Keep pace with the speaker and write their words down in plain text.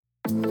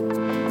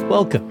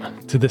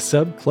Welcome to the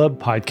Sub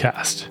Club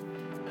Podcast,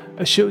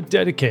 a show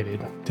dedicated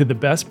to the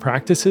best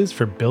practices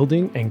for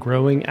building and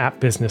growing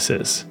app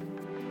businesses.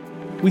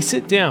 We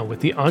sit down with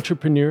the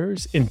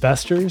entrepreneurs,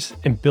 investors,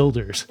 and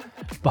builders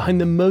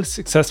behind the most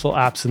successful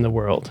apps in the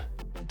world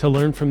to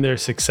learn from their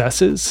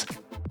successes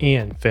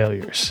and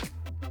failures.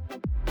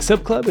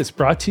 Sub Club is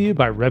brought to you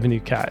by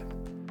RevenueCat.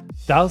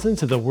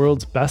 Thousands of the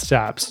world's best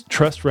apps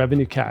trust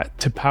RevenueCat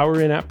to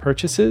power in-app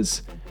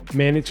purchases,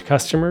 manage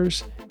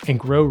customers, and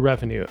grow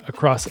revenue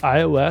across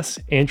iOS,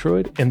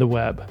 Android, and the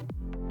web.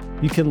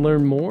 You can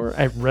learn more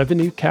at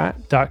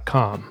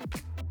revenuecat.com.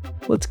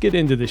 Let's get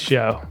into the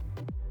show.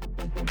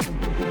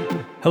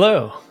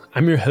 Hello,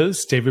 I'm your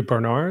host, David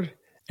Barnard,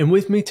 and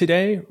with me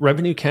today,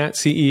 RevenueCat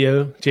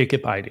CEO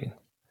Jacob Eiting.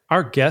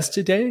 Our guest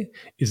today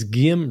is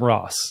Guillem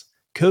Ross,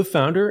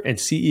 co-founder and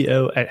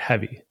CEO at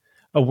Hevy,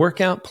 a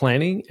workout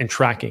planning and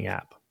tracking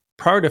app.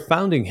 Prior to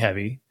founding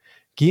Hevy,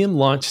 Guillem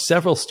launched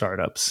several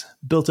startups,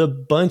 built a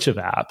bunch of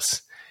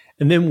apps,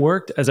 and then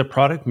worked as a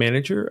product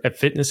manager at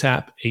fitness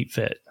app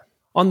 8Fit.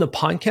 On the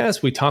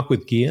podcast, we talk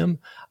with Guillem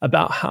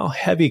about how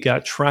Hevy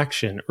got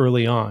traction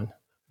early on,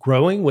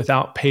 growing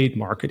without paid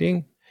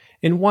marketing,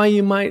 and why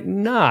you might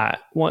not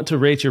want to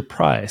raise your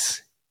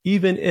price,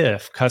 even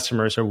if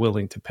customers are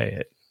willing to pay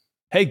it.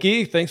 Hey,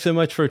 Guy, thanks so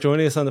much for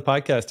joining us on the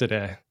podcast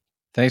today.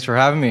 Thanks for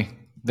having me.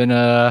 Been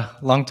a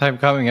long time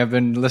coming. I've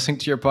been listening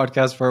to your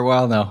podcast for a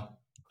while now.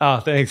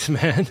 Oh, thanks,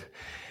 man.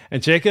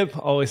 And Jacob,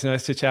 always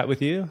nice to chat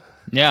with you.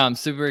 Yeah, I'm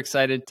super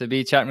excited to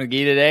be chatting with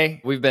Guy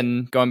today. We've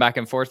been going back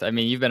and forth. I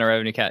mean, you've been a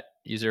RevenueCat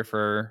user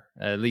for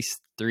at least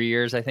 3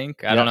 years, I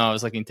think. I don't know. I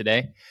was looking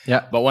today.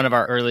 Yeah. But one of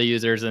our early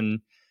users, and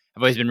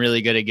I've always been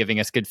really good at giving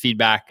us good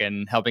feedback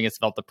and helping us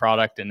develop the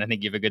product. And I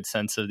think you have a good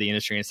sense of the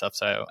industry and stuff.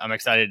 So I'm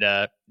excited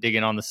to dig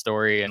in on the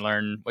story and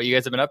learn what you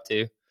guys have been up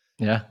to.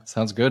 Yeah,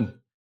 sounds good.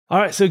 All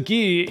right, so Guy,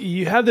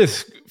 you have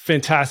this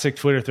fantastic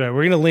Twitter thread.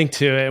 We're going to link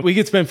to it. We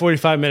could spend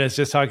 45 minutes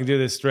just talking through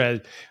this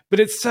thread, but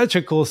it's such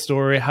a cool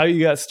story, how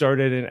you got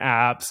started in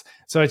apps.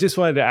 So I just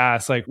wanted to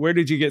ask, where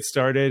did you get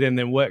started? And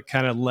then what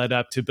kind of led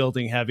up to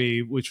building Hevy,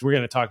 which we're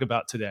going to talk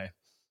about today?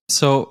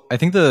 So I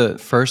think the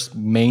first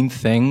main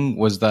thing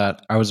was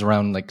that I was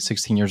around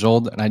 16 years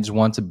old and I just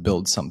wanted to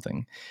build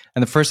something.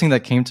 And the first thing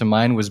that came to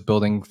mind was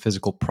building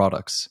physical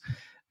products.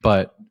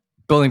 But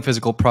building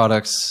physical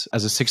products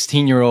as a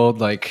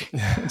 16-year-old,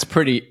 it's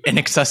pretty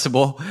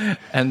inaccessible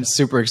and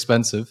super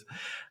expensive.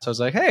 So I was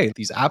like, hey,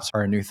 these apps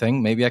are a new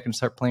thing. Maybe I can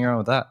start playing around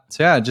with that.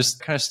 So yeah, I just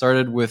kind of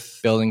started with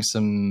building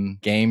some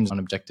games on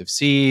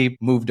Objective-C,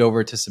 moved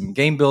over to some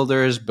game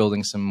builders,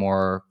 building some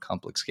more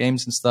complex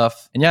games and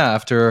stuff. And yeah,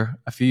 after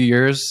a few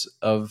years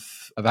of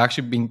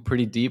actually being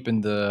pretty deep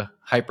in the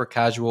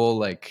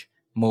hyper-casual,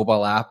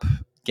 mobile app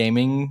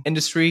gaming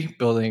industry,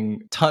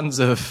 building tons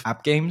of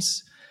app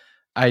games,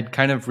 I'd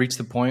kind of reached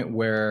the point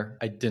where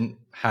I didn't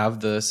have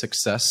the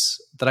success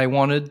that I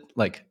wanted.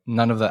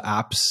 None of the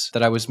apps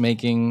that I was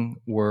making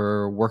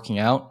were working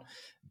out.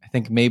 I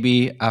think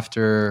maybe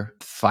after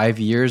 5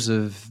 years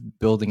of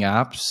building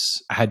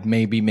apps, I had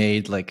maybe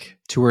made $200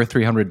 or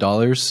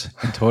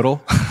 $300 in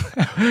total.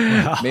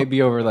 Wow.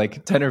 Maybe over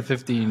 10 or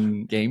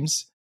 15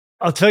 games.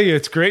 I'll tell you,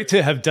 it's great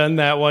to have done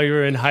that while you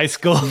were in high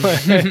school,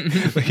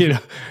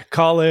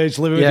 college,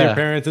 living with your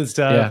parents and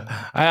stuff.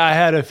 Yeah. I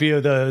had a few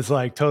of those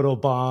total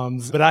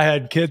bombs, but I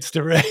had kids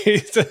to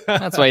raise.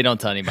 That's why you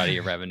don't tell anybody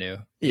your revenue.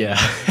 Yeah.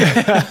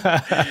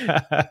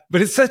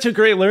 But it's such a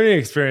great learning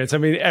experience. I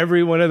mean,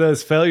 every one of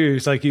those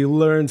failures, you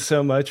learn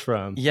so much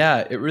from.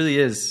 Yeah, it really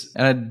is.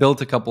 And I'd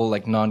built a couple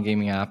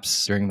non-gaming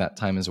apps during that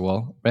time as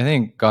well. But I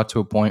think it got to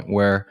a point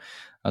where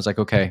I was like,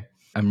 okay,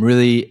 I'm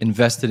really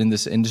invested in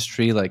this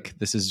industry.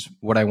 This is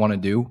what I want to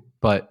do,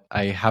 but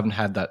I haven't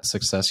had that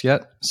success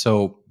yet.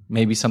 So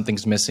maybe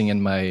something's missing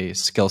in my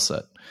skill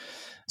set.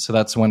 So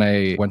that's when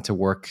I went to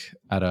work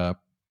at a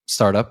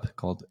startup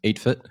called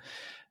 8Fit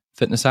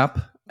fitness app.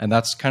 And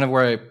that's kind of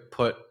where I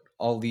put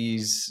all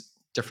these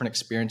different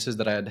experiences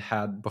that I had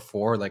had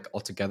before,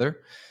 all together.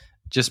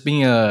 Just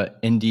being a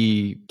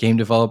indie game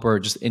developer, or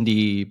just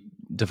indie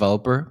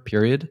developer,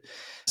 period.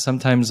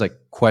 Sometimes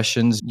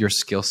questions your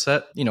skill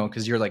set,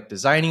 because you're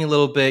designing a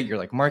little bit,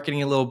 you're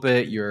marketing a little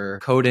bit, you're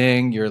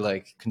coding, you're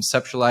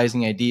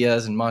conceptualizing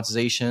ideas and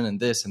monetization and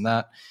this and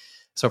that.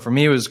 So for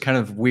me, it was kind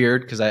of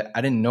weird because I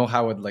didn't know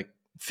how it would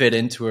fit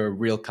into a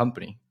real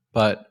company.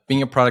 But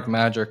being a product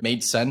manager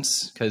made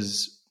sense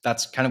because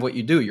that's kind of what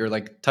you do. You're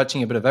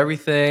touching a bit of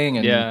everything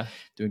and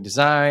doing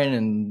design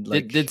and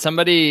Did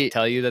somebody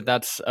tell you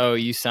that's,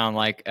 you sound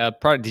like a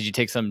product? Did you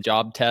take some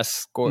job test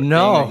score?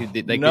 No,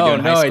 thing they do in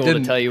high I school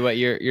didn't. to tell you what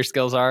your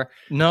skills are?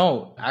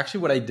 No, actually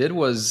what I did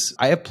was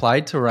I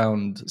applied to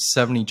around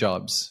 70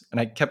 jobs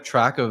and I kept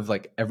track of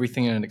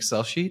everything in an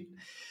Excel sheet.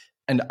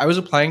 And I was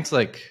applying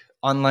to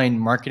online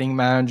marketing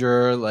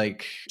manager,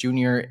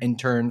 junior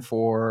intern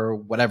for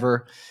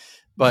whatever.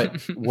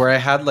 But where I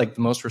had the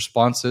most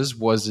responses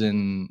was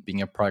in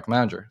being a product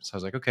manager. So I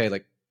was like, okay,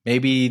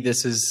 maybe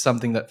this is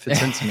something that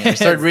fits into me. I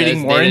started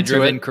reading more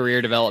into it.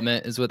 Career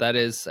development is what that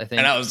is, I think.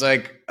 And I was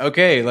like,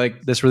 okay,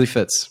 this really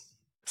fits.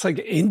 It's like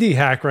indie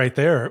hack right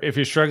there. If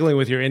you're struggling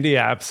with your indie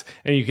apps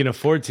and you can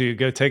afford to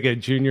go take a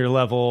junior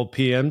level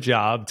PM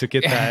job to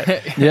get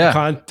that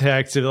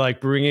context of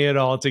like bringing it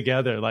all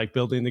together, like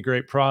building the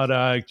great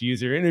product,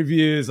 user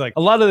interviews, like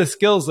a lot of the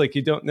skills like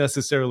you don't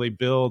necessarily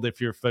build if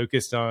you're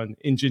focused on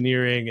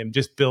engineering and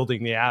just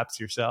building the apps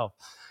yourself.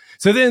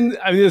 So then,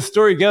 I mean, the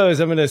story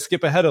goes, I'm going to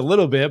skip ahead a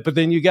little bit, but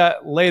then you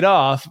got laid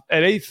off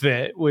at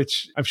 8fit,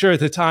 which I'm sure at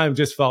the time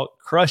just felt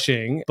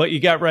crushing, but you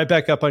got right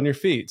back up on your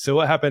feet. So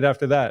what happened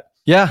after that?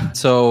 Yeah.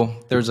 So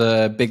there's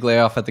a big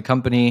layoff at the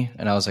company,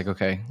 and I was like,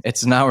 okay,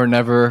 it's now or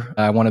never.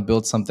 I want to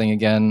build something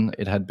again.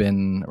 It had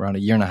been around a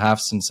year and a half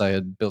since I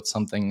had built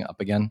something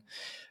up again.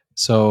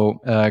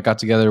 So I got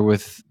together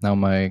with now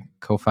my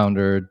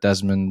co-founder,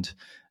 Desmond.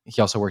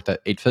 He also worked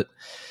at 8fit.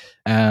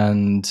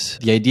 And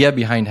the idea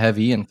behind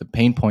Hevy and the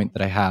pain point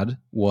that I had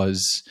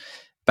was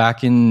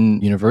back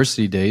in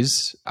university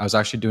days, I was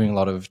actually doing a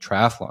lot of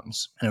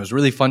triathlons. And it was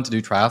really fun to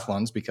do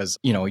triathlons because,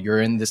 you know,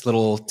 you're in this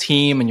little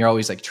team and you're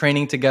always like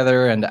training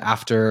together. And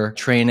after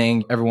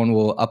training, everyone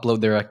will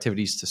upload their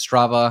activities to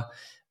Strava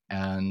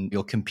and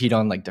you'll compete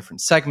on like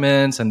different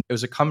segments. And it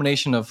was a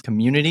combination of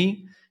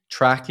community,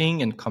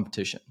 tracking, and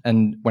competition.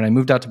 And when I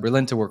moved out to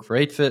Berlin to work for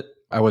 8fit,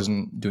 I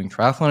wasn't doing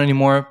triathlon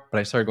anymore, but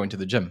I started going to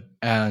the gym.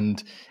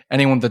 And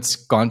anyone that's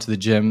gone to the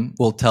gym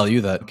will tell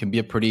you that it can be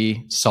a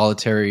pretty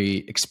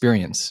solitary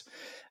experience.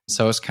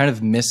 So I was kind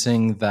of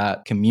missing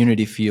that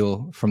community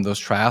feel from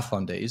those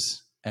triathlon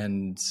days.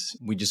 And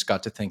we just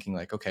got to thinking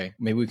like, okay,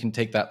 maybe we can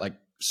take that like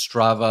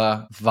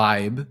Strava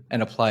vibe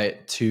and apply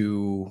it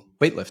to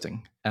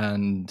weightlifting.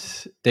 And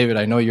David,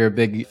 I know you're a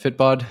big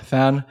Fitbod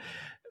fan.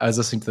 I was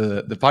listening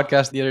to the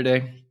podcast the other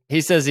day. He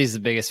says he's the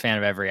biggest fan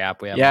of every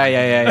app we have.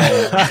 Yeah.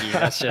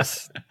 That's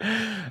just.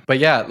 But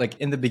yeah, like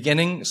in the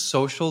beginning,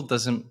 social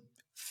doesn't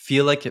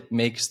feel like it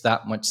makes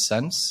that much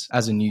sense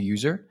as a new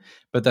user.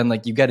 But then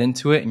like you get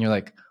into it and you're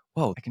like,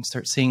 whoa, I can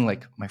start seeing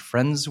like my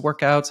friends'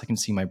 workouts. I can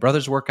see my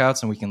brother's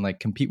workouts and we can like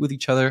compete with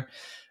each other.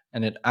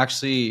 And it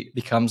actually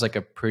becomes like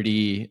a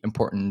pretty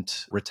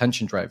important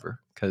retention driver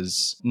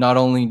because not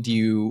only do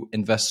you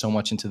invest so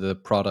much into the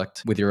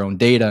product with your own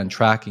data and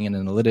tracking and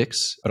analytics,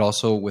 but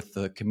also with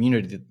the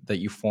community that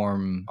you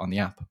form on the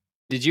app.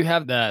 Did you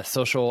have the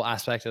social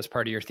aspect as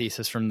part of your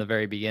thesis from the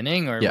very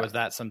beginning, or was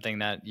that something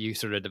that you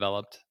sort of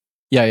developed?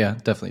 Yeah,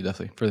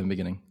 definitely from the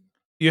beginning.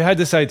 You had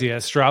this idea,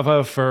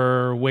 Strava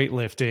for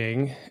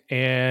weightlifting,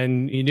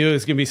 and you knew it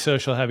was going to be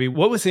social heavy.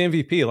 What was the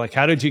MVP? Like,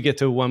 how did you get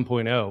to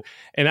 1.0?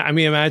 And I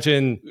mean,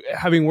 imagine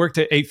having worked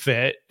at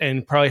 8fit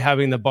and probably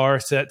having the bar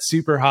set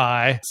super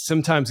high.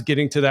 Sometimes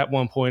getting to that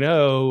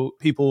 1.0,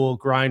 people will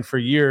grind for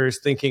years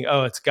thinking,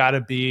 oh, it's got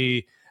to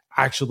be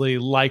actually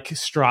like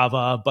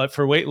Strava, but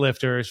for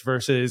weightlifters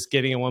versus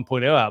getting a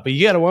 1.0 out. But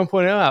you got a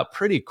 1.0 out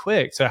pretty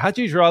quick. So how'd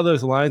you draw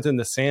those lines in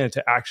the sand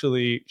to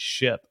actually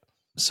ship?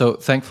 So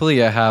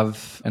thankfully, I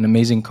have an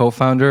amazing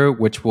co-founder,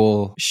 which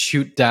will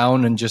shoot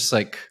down and just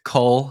like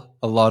cull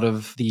a lot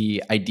of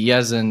the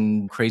ideas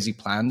and crazy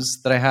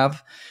plans that I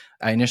have.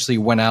 I initially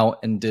went out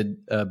and did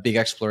a big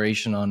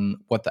exploration on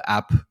what the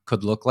app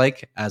could look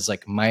like as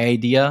like my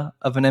idea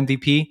of an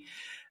MVP.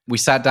 We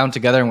sat down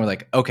together and we're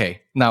like,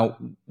 okay, now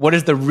what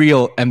is the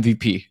real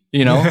MVP?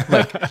 You know,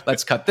 like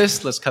let's cut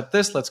this, let's cut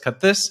this, let's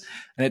cut this.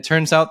 And it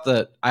turns out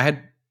that I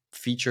had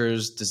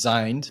features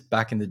designed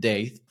back in the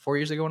day, 4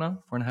 years ago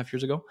now, 4.5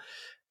 years ago,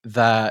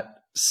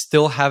 that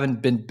still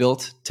haven't been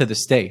built to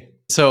this day.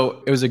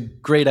 So it was a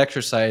great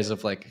exercise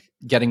of like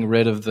getting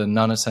rid of the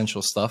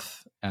non-essential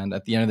stuff. And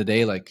at the end of the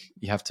day, like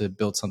you have to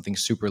build something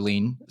super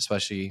lean,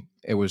 especially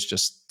it was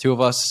just two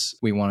of us.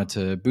 We wanted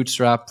to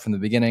bootstrap from the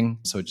beginning.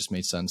 So it just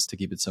made sense to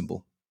keep it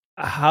simple.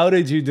 How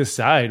did you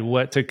decide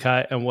what to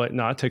cut and what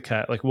not to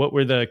cut? Like what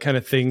were the kind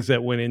of things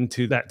that went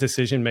into that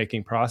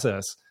decision-making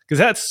process? Because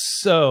that's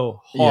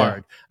so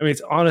hard. Yeah. I mean,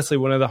 it's honestly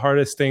one of the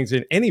hardest things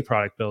in any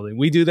product building.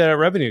 We do that at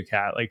Revenue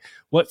Cat. Like,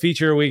 what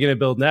feature are we going to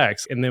build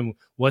next? And then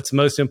what's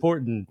most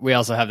important? We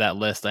also have that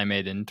list I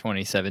made in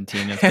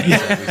 2017 of things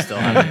that we still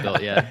haven't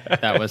built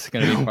yet. That was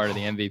going to be part of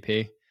the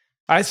MVP.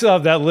 I still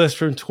have that list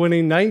from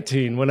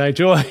 2019 when I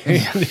joined.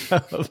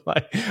 I was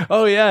like,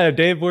 oh yeah,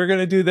 Dave, we're going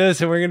to do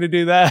this and we're going to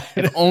do that.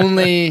 If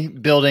only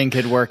building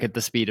could work at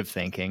the speed of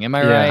thinking. Am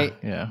I right?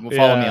 Yeah. Well,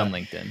 follow me on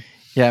LinkedIn.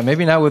 Yeah,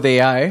 maybe not with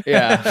AI.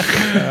 Yeah.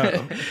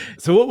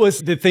 So what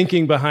was the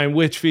thinking behind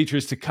which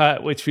features to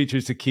cut, which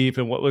features to keep,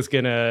 and what was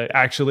going to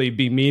actually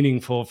be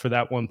meaningful for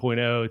that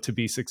 1.0 to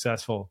be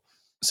successful?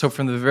 So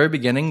from the very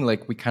beginning,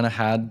 like we kind of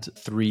had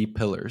three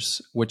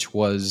pillars, which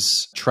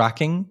was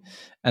tracking,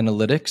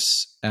 analytics,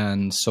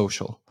 and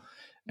social.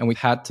 And we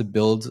had to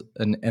build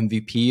an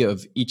MVP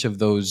of each of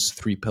those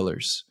three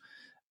pillars.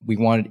 We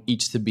wanted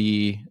each to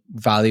be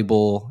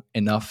valuable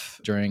enough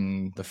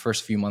during the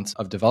first few months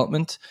of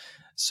development.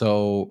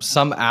 So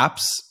some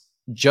apps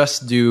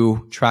just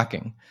do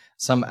tracking.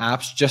 Some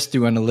apps just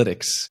do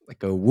analytics,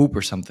 like a Whoop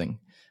or something.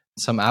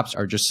 Some apps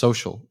are just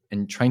social.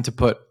 And trying to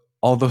put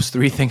all those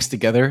three things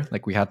together,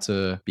 like we had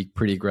to be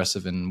pretty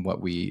aggressive in what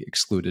we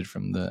excluded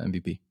from the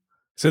MVP.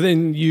 So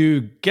then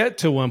you get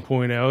to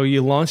 1.0,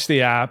 you launch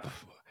the app,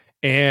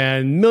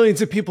 and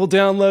millions of people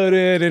download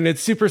it and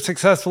it's super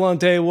successful on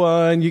day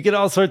one. You get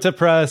all sorts of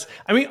press.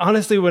 I mean,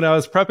 honestly, when I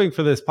was prepping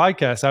for this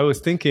podcast, I was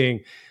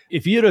thinking,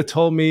 if you'd have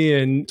told me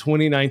in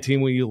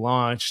 2019 when you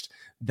launched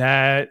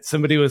that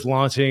somebody was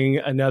launching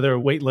another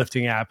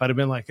weightlifting app, I'd have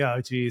been like,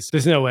 oh, geez,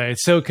 there's no way.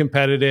 It's so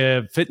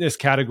competitive. Fitness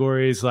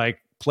categories like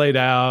played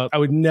out. I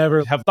would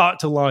never have thought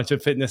to launch a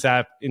fitness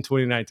app in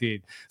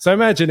 2019. So I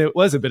imagine it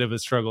was a bit of a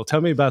struggle.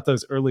 Tell me about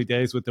those early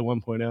days with the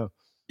 1.0.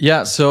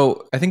 Yeah,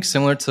 so I think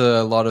similar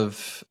to a lot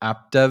of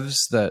app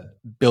devs that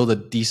build a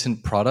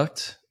decent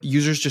product,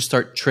 users just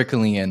start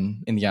trickling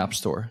in the App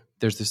Store.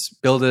 There's this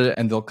build it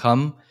and they'll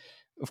come.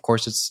 Of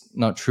course, it's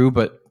not true,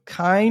 but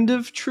kind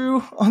of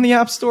true on the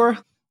App Store.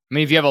 I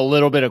mean, if you have a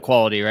little bit of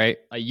quality, right?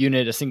 A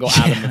unit, a single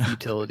atom of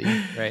utility,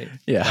 right?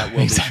 Yeah, that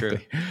will exactly. be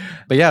true.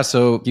 But yeah,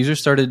 so users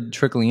started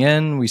trickling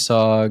in. We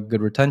saw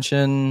good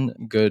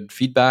retention, good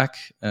feedback,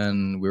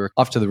 and we were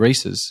off to the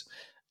races.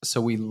 So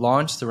we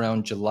launched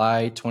around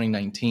July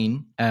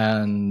 2019.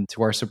 And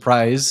to our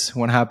surprise,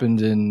 what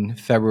happened in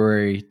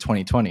February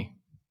 2020?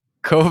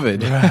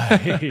 COVID.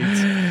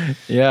 Right.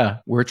 Yeah.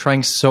 We're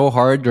trying so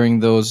hard during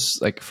those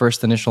like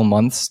first initial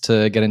months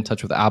to get in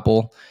touch with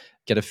Apple,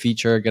 get a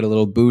feature, get a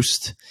little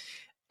boost.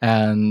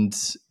 And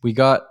we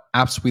got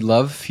Apps We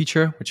Love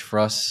feature, which for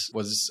us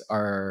was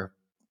our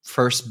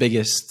first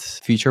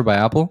biggest feature by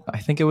Apple. I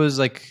think it was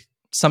like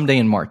someday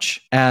in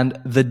March. And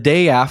the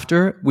day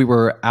after we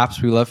were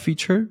Apps We Love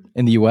feature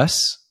in the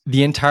US,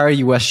 the entire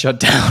US shut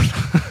down.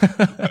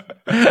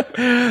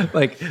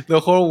 Like the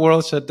whole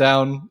world shut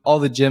down, all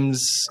the gyms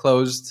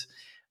closed,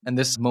 and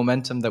this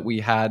momentum that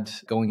we had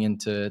going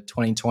into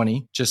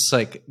 2020 just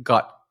like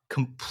got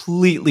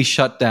completely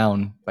shut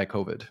down by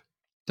COVID.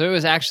 So it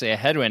was actually a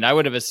headwind. I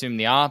would have assumed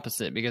the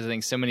opposite because I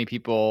think so many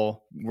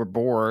people were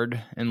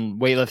bored and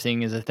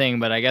weightlifting is a thing,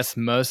 but I guess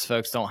most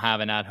folks don't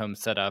have an at-home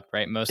setup,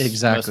 right? Most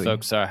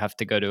folks have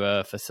to go to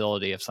a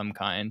facility of some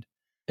kind.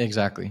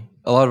 Exactly.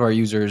 A lot of our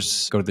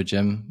users go to the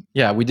gym.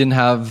 Yeah, we didn't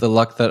have the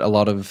luck that a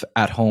lot of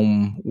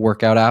at-home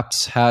workout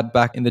apps had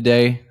back in the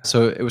day.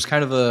 So it was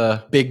kind of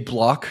a big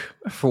block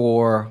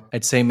for,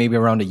 I'd say, maybe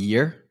around a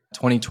year.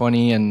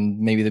 2020 and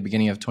maybe the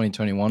beginning of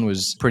 2021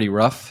 was pretty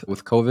rough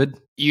with COVID.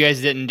 You guys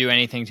didn't do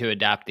anything to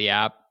adapt the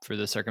app for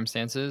the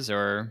circumstances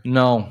or?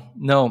 No.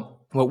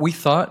 What we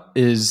thought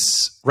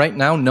is right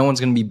now, no one's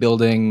going to be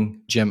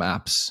building gym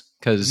apps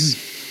because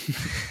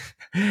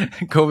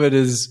COVID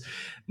is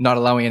not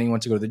allowing anyone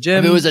to go to the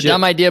gym. If it was a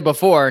dumb idea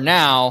before,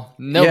 now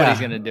nobody's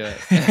going to do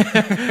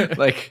it.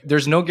 Like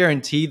there's no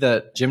guarantee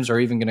that gyms are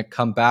even going to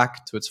come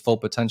back to its full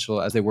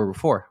potential as they were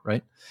before,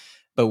 right?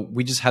 But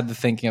we just had the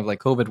thinking of like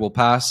COVID will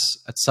pass.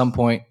 At some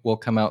point, we'll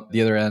come out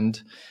the other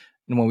end.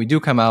 And when we do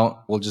come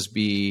out, we'll just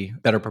be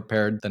better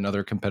prepared than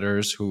other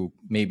competitors who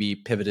maybe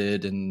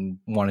pivoted and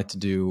wanted to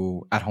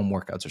do at-home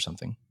workouts or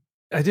something.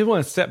 I did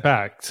want to step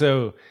back.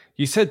 So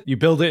you said you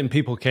build it and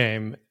people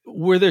came.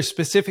 Were there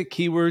specific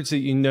keywords that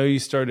you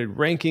started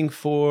ranking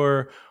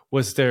for?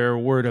 Was there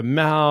word of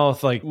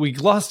mouth? Like we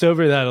glossed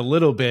over that a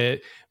little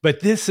bit, but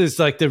this is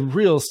like the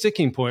real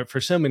sticking point for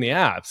so many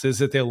apps is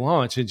that they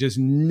launch and just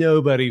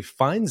nobody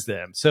finds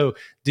them. So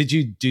did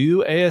you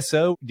do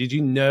ASO? Did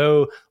you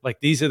know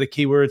like these are the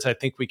keywords I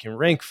think we can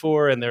rank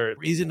for and they're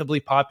reasonably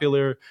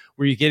popular?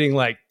 Were you getting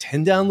like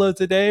 10 downloads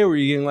a day or were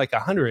you getting like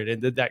 100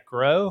 and did that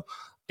grow?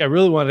 I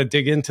really want to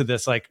dig into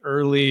this like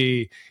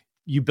early,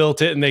 you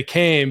built it and they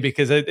came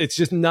because it's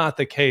just not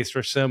the case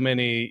for so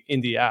many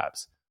indie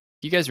apps.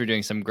 You guys were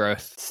doing some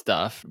growth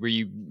stuff. Were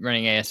you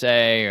running ASA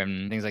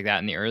and things like that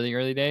in the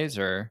early days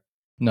or?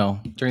 No.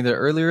 During the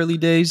early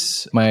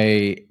days,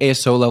 my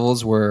ASO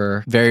levels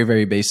were very,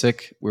 very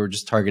basic. We were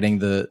just targeting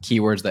the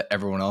keywords that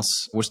everyone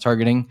else was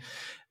targeting.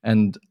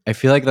 And I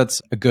feel like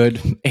that's a good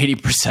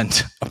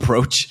 80%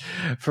 approach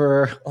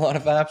for a lot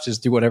of apps.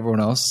 Just do what everyone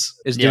else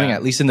is doing,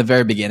 at least in the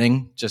very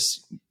beginning.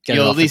 Just get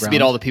You'll it off at least the ground.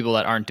 beat all the people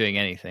that aren't doing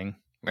anything,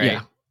 right?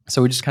 Yeah.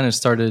 So we just kind of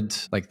started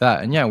like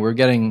that. And yeah, we're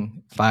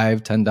getting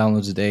 5-10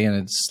 downloads a day and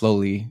it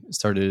slowly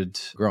started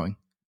growing.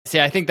 See,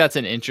 I think that's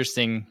an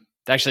interesting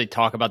to actually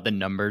talk about the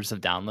numbers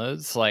of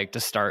downloads, like to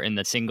start in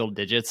the single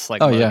digits,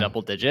 like low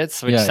double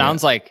digits, which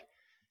sounds like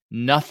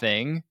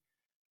nothing,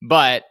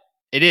 but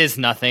it is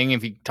nothing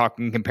if you talk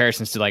in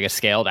comparisons to like a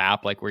scaled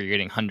app, like where you're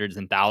getting hundreds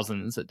and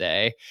thousands a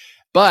day.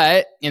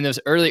 But in those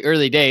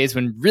early days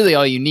when really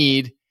all you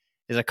need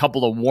is a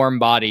couple of warm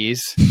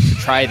bodies to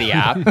try the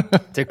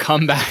app to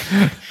come back,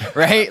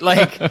 right?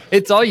 Like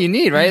it's all you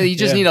need, right? You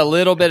just need a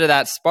little bit of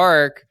that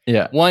spark,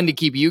 one to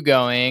keep you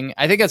going.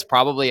 I think that's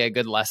probably a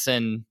good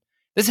lesson.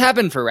 This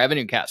happened for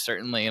Revenue Cat,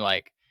 certainly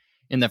like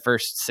in the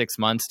first 6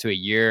 months to a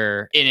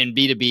year. And in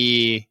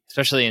B2B,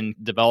 especially in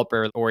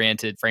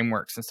developer-oriented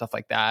frameworks and stuff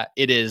like that,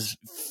 it is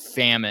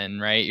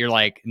famine, right? You're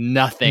like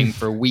nothing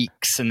for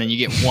weeks and then you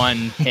get one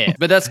hit.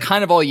 But that's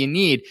kind of all you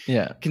need.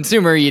 Yeah.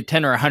 Consumer, you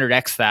 10 or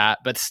 100x that,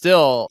 but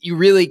still, you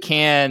really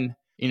can,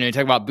 You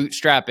talk about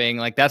bootstrapping,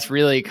 like that's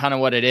really kind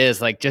of what it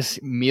is, like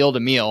just meal to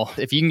meal.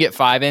 If you can get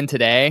 5 in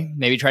today,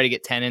 maybe try to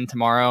get 10 in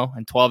tomorrow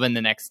and 12 in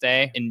the next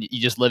day, and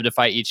you just live to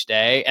fight each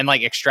day and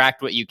like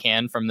extract what you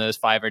can from those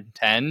 5 or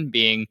 10,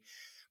 being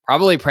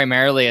probably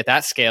primarily at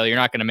that scale, you're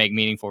not going to make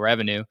meaningful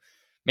revenue.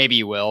 Maybe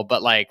you will,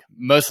 but like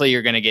mostly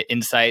you're going to get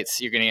insights,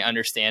 you're going to get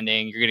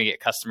understanding, you're going to get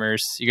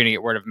customers, you're going to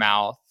get word of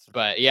mouth.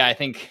 But yeah, I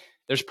think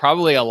there's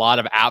probably a lot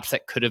of apps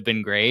that could have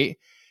been great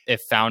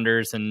if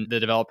founders and the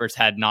developers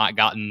had not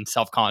gotten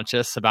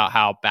self-conscious about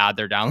how bad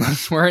their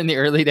downloads were in the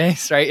early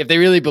days, right? If they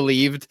really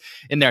believed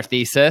in their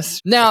thesis.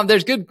 Now,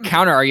 there's good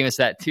counter arguments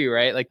to that too,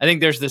 right? Like I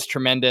think there's this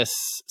tremendous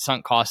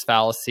sunk cost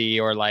fallacy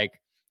or like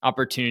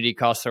opportunity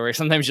cost story.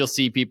 Sometimes you'll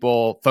see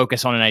people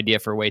focus on an idea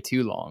for way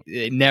too long.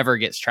 It never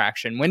gets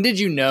traction. When did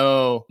you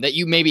know that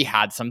you maybe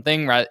had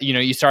something, right?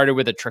 You started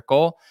with a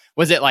trickle.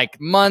 Was it like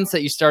months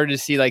that you started to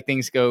see like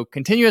things go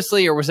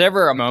continuously, or was there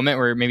ever a moment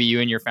where maybe you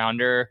and your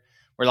founder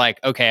were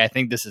like, okay, I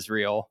think this is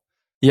real?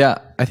 Yeah,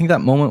 I think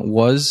that moment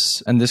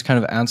was, and this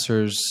kind of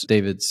answers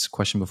David's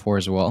question before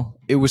as well.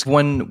 It was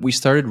when we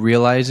started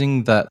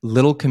realizing that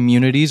little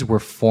communities were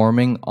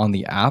forming on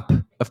the app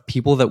of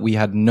people that we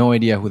had no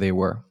idea who they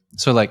were.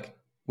 So like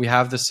we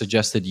have the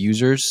suggested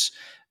users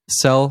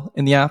cell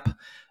in the app,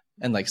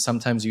 and like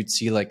sometimes you'd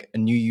see like a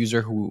new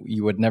user who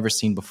you had never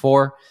seen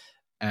before,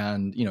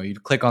 and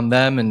you'd click on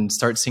them and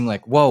start seeing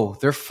like, whoa,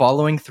 they're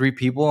following 3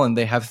 people and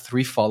they have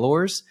 3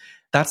 followers.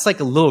 That's like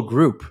a little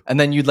group. And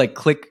then you'd like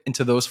click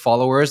into those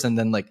followers and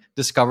then like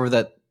discover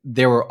that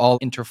they were all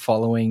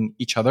interfollowing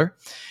each other.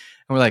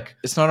 And we're like,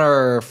 it's not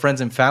our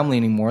friends and family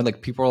anymore.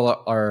 Like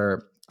people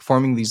are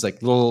forming these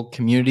like little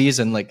communities,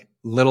 and like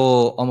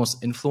little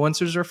almost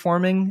influencers are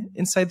forming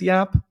inside the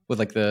app with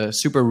like the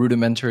super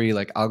rudimentary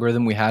like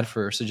algorithm we had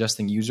for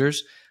suggesting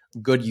users.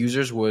 Good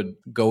users would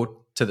go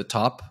to the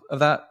top of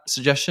that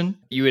suggestion.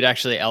 You would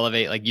actually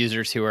elevate like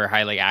users who are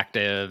highly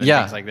active and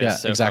things like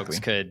this, so exactly. Folks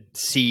could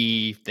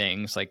see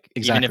things like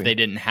even if they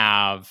didn't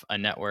have a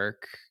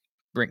network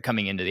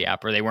coming into the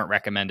app, or they weren't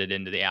recommended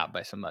into the app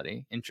by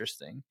somebody.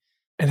 Interesting.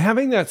 And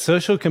having that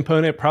social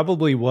component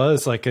probably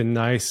was like a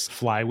nice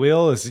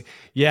flywheel.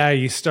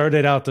 You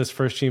started out those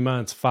first few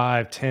months,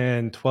 5,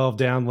 10, 12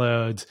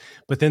 downloads,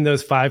 but then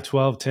those 5,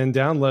 12, 10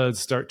 downloads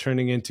start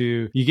turning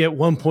into, you get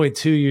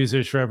 1.2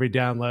 users for every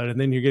download, and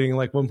then you're getting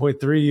like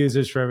 1.3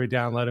 users for every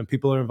download, and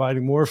people are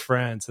inviting more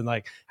friends. And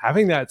like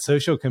having that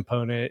social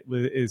component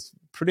is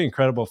pretty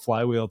incredible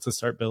flywheel to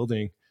start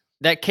building.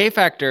 That K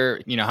factor,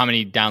 how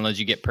many downloads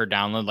you get per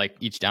download, like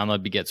each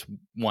download begets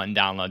 1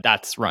 download.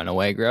 That's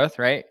runaway growth,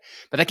 right?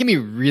 But that can be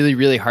really,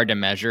 really hard to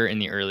measure in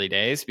the early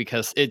days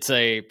because it's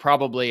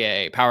probably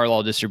a power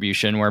law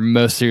distribution where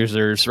most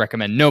users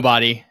recommend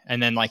nobody.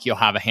 And then like you'll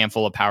have a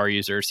handful of power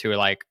users who are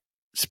like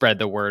spread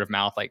the word of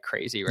mouth like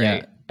crazy,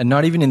 right? Yeah. And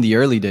not even in the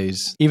early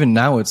days. Even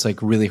now, it's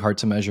like really hard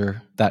to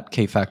measure that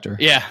K factor.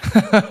 Yeah.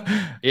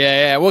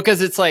 Yeah. Well,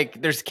 because it's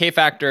like there's K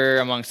factor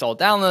amongst all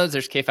downloads.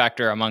 There's K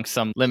factor amongst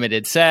some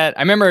limited set.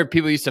 I remember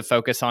people used to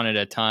focus on it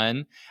a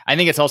ton. I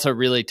think it's also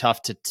really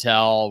tough to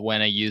tell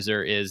when a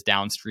user is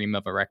downstream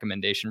of a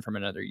recommendation from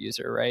another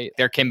user, right?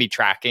 There can be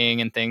tracking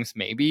and things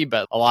maybe,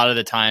 but a lot of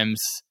the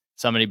times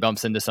somebody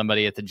bumps into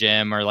somebody at the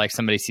gym, or like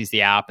somebody sees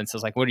the app and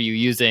says like, what are you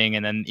using?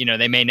 And then,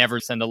 they may never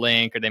send a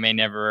link, or they may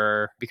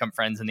never become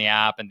friends in the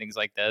app and things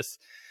like this.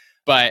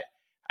 But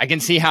I can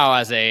see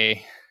how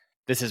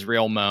this is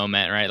real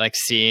moment, right? Like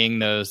seeing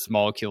those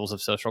molecules of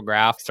social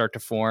graph start to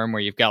form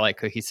where you've got like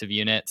cohesive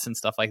units and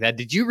stuff like that.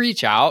 Did you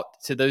reach out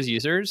to those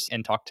users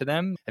and talk to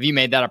them? Have you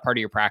made that a part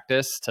of your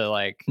practice to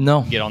like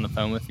get on the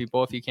phone with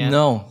people if you can?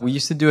 No, we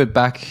used to do it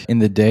back in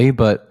the day,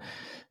 but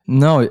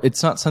no,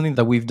 it's not something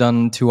that we've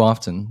done too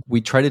often.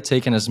 We try to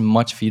take in as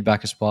much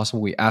feedback as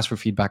possible. We ask for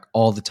feedback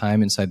all the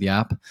time inside the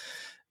app,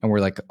 and we're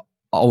like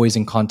always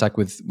in contact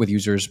with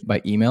users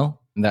by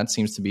email. And that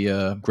seems to be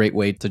a great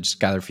way to just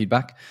gather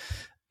feedback.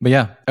 But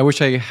yeah, I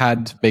wish I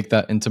had baked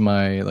that into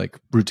my like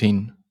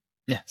routine.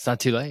 Yeah, it's not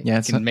too late.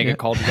 Yeah, you can make a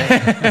call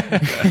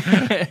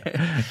today.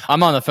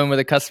 I'm on the phone with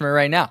a customer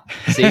right now.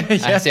 See,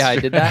 I see how I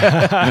did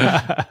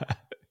that.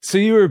 So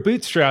you were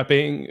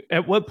bootstrapping.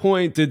 At what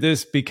point did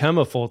this become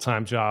a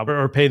full-time job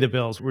or pay the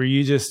bills? Were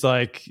you just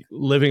like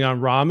living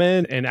on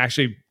ramen and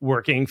actually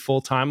working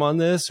full-time on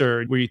this?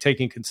 Or were you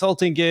taking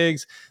consulting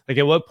gigs? Like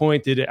at what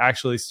point did it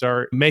actually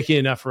start making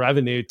enough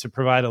revenue to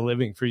provide a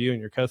living for you and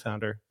your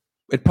co-founder?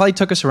 It probably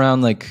took us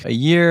around like a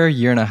year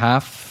and a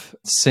half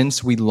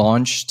since we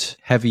launched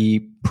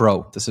Hevy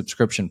Pro, the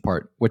subscription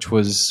part, which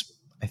was,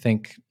 I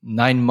think,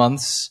 9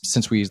 months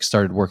since we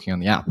started working on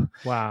the app.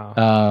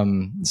 Wow.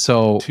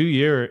 So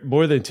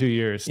more than 2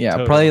 years. Yeah,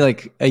 total. Probably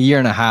like a year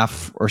and a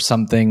half or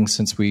something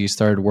since we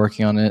started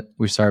working on it.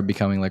 We started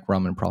becoming like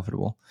ramen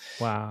profitable.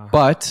 Wow.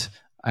 But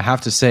I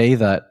have to say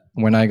that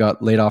when I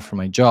got laid off from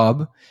my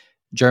job,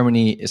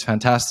 Germany is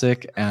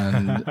fantastic,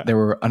 and there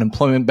were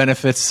unemployment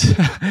benefits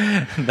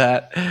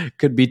that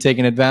could be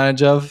taken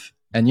advantage of.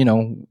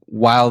 And,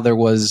 while there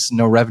was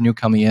no revenue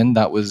coming in,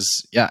 that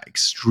was,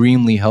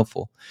 extremely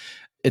helpful.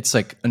 it's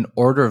like an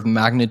order of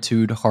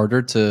magnitude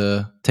harder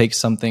to take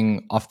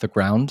something off the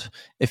ground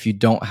if you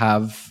don't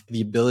have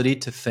the ability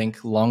to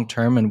think long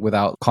term and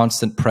without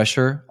constant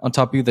pressure on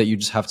top of you that you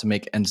just have to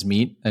make ends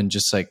meet and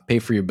just like pay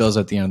for your bills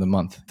at the end of the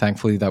month.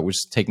 Thankfully, that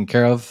was taken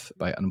care of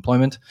by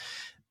unemployment.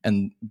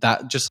 And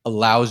that just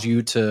allows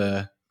you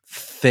to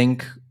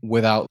think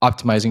without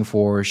optimizing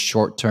for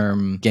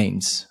short-term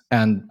gains.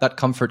 And that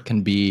comfort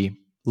can be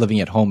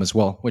living at home as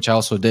well, which I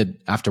also did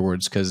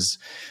afterwards because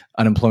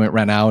unemployment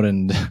ran out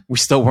and we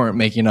still weren't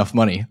making enough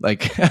money.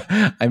 Like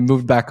I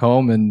moved back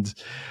home and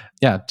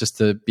just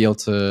to be able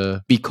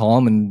to be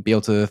calm and be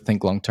able to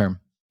think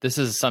long-term. This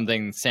is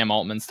something Sam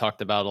Altman's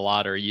talked about a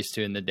lot or used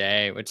to in the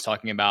day, which is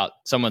talking about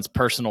someone's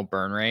personal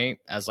burn rate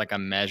as like a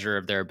measure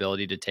of their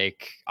ability to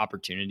take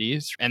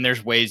opportunities. And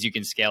there's ways you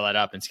can scale that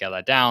up and scale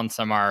that down.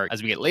 Some are,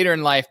 as we get later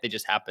in life, they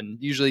just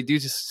usually do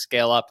just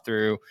scale up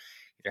through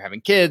either having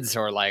kids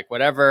or like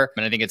whatever.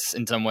 And I think it's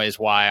in some ways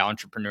why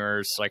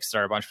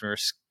startup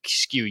entrepreneurs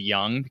skew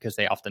young because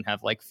they often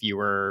have like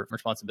fewer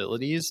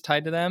responsibilities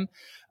tied to them.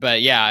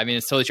 But yeah, I mean,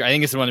 it's totally true. I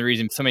think it's one of the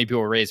reasons so many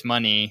people raise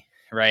money,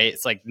 right?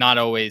 It's like not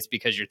always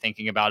because you're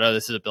thinking about, oh,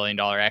 this is $1 billion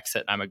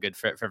exit and I'm a good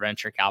fit for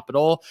venture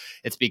capital.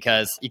 It's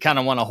because you kind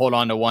of want to hold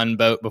on to one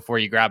boat before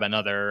you grab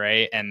another,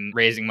 right? And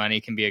raising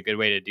money can be a good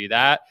way to do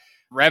that.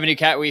 Revenue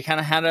Cat, we kind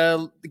of had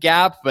a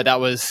gap, but that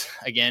was,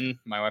 again,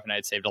 my wife and I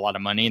had saved a lot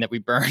of money that we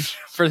burned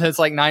for those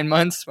like 9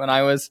 months when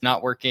I was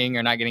not working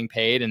or not getting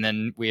paid. And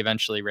then we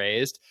eventually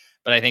raised.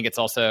 But I think it's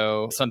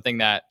also something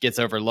that gets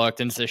overlooked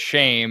and it's a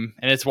shame.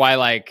 And it's why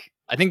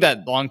I think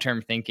that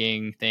long-term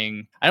thinking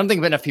thing, I don't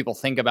think enough people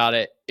think about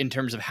it in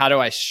terms of how do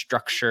I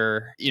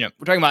structure, we're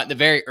talking about the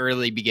very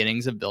early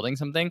beginnings of building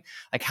something.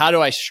 Like, how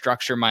do I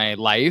structure my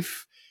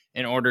life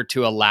in order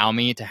to allow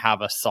me to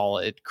have a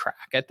solid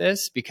crack at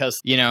this?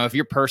 Because, if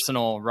your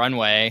personal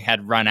runway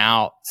had run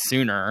out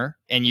sooner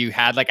and you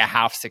had like a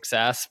half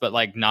success, but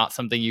like not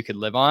something you could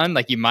live on,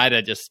 like you might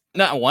have just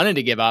not wanted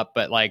to give up,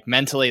 but like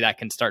mentally that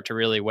can start to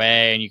really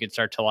weigh and you can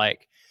start to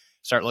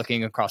start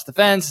looking across the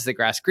fence. Is the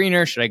grass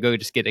greener? Should I go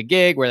just get a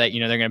gig where that,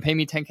 they're going to pay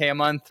me $10K a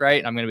month,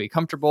 right? I'm going to be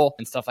comfortable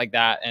and stuff like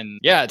that. And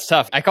yeah, it's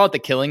tough. I call it the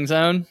killing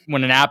zone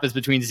when an app is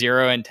between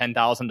 $0 and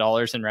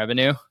 $10,000 in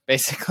revenue,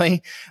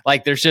 basically.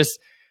 Like there's just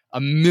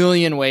a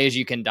million ways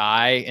you can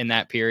die in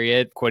that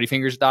period. Quotey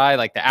fingers die,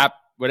 like the app,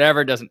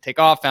 whatever, doesn't take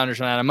off, founders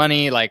run out of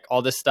money, like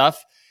all this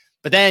stuff.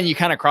 But then you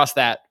kind of cross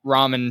that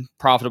ramen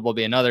profitable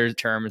be another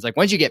term. It's like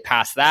once you get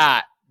past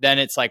that, then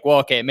it's like, well,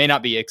 okay, it may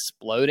not be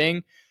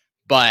exploding,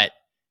 but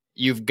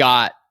you've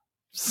got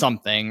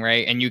something,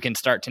 right? And you can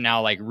start to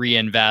now like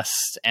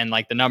reinvest and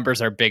like the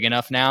numbers are big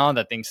enough now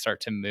that things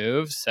start to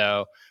move.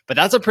 So, but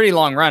that's a pretty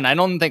long run. I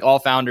don't think all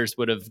founders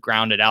would have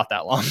grounded out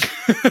that long.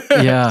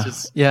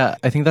 Yeah.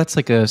 I think that's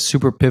like a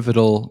super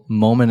pivotal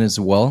moment as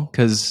well,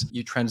 because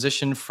you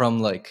transition from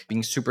like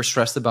being super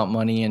stressed about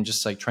money and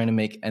just like trying to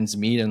make ends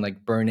meet and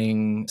like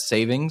burning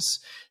savings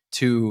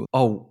to,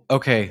 oh,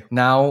 okay,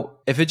 now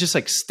if it just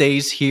like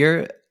stays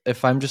here,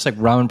 if I'm just like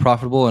ramen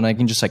profitable and I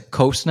can just like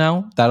coast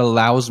now, that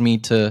allows me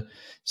to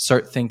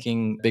start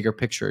thinking bigger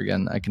picture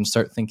again. I can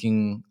start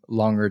thinking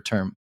longer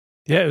term.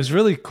 Yeah, it was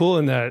really cool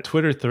in that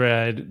Twitter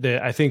thread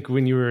that I think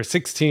when you were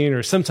 16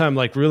 or sometime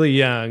like really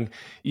young,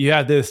 you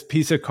had this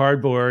piece of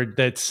cardboard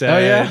that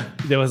said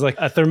there was like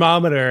a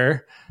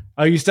thermometer.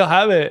 Oh, you still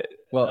have it?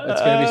 Well,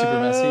 it's going to be super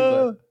messy,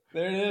 but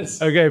there it is.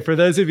 Okay, for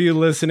those of you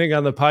listening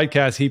on the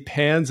podcast, he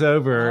pans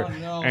over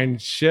and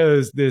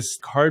shows this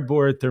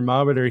cardboard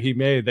thermometer he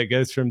made that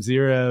goes from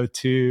 0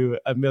 to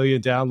 1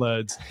 million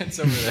downloads. It's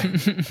over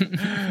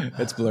there.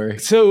 It's blurry.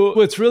 So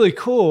what's really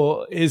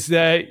cool is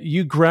that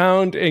you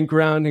ground and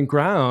ground and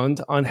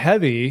ground on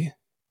Hevy.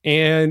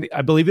 And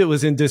I believe it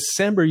was in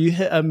December, you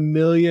hit 1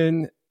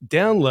 million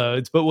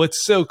downloads. But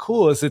what's so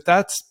cool is that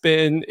that's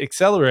been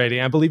accelerating.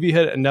 I believe you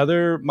hit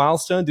another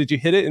milestone. Did you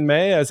hit it in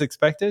May as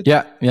expected?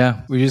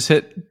 Yeah. We just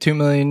hit 2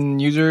 million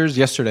users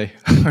yesterday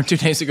or 2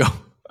 days ago.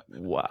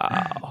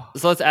 Wow.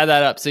 So let's add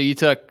that up. So you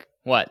took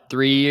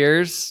 3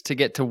 years to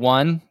get to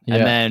 1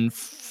 and then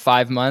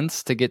 5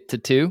 months to get to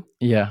 2?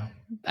 Yeah.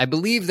 I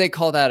believe they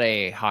call that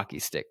a hockey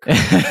stick. But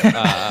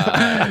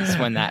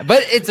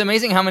it's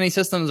amazing how many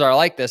systems are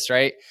like this,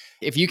 right?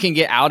 If you can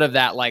get out of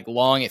that like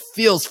long, it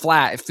feels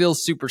flat, it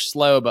feels super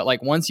slow, but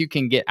like once you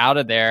can get out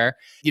of there,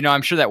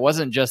 I'm sure that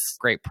wasn't just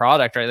great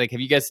product, right? Like, have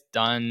you guys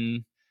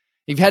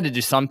you've had to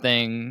do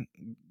something,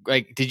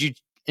 like, did you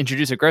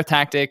introduce a growth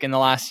tactic in the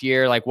last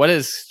year? Like, what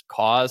has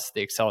caused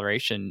the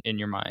acceleration in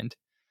your mind?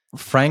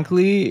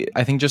 Frankly,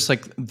 I think just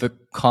like the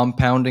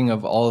compounding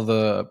of all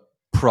the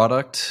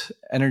product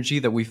energy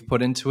that we've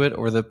put into it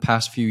over the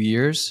past few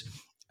years.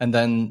 And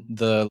then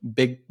the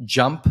big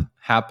jump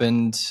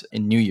happened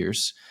in New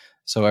Year's.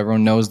 So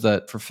everyone knows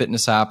that for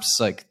fitness apps,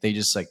 like they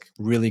just like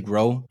really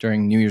grow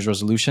during New Year's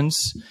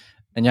resolutions.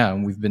 And yeah,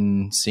 we've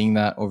been seeing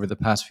that over the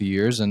past few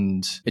years,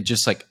 and it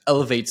just like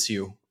elevates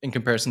you in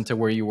comparison to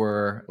where you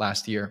were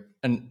last year.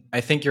 And I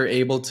think you're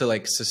able to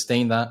like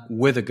sustain that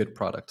with a good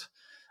product.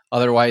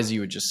 Otherwise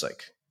you would just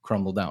like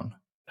crumble down.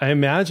 I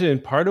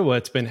imagine part of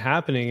what's been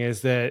happening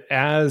is that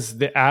as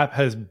the app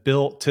has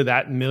built to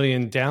that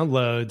million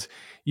downloads,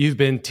 you've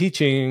been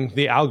teaching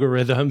the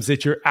algorithms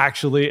that you're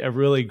actually a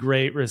really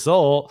great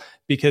result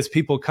because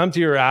people come to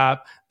your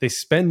app, they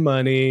spend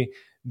money,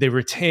 they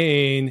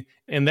retain,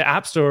 and the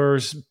app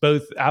stores,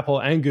 both Apple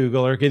and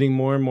Google, are getting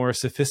more and more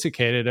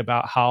sophisticated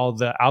about how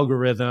the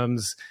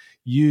algorithms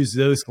use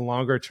those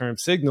longer term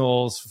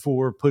signals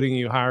for putting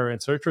you higher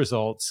in search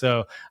results.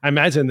 So I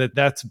imagine that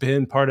that's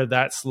been part of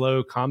that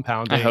slow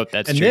compounding. I hope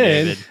that's true,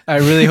 David. I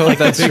really hope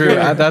that's true.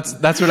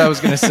 That's what I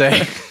was going to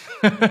say.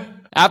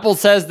 Apple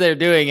says they're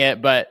doing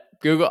it, but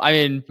Google,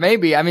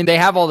 maybe. They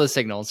have all the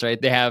signals, right?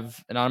 They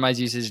have anonymized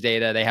usage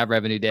data, they have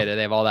revenue data,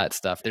 they have all that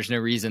stuff. There's no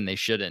reason they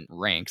shouldn't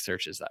rank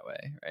searches that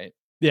way, right?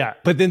 Yeah.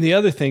 But then the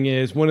other thing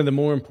is, one of the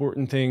more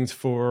important things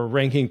for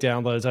ranking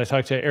downloads, I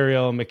talked to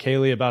Ariel and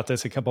McKaylee about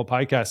this a couple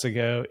podcasts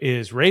ago,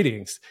 is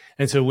ratings.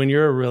 And so when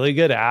you're a really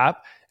good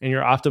app and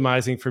you're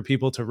optimizing for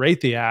people to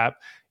rate the app,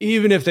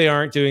 even if they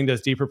aren't doing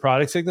those deeper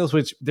product signals,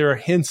 which there are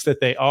hints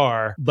that they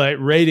are,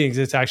 but ratings,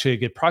 it's actually a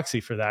good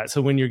proxy for that.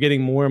 So when you're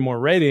getting more and more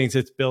ratings,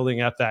 it's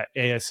building up that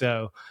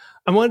ASO.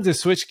 I wanted to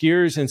switch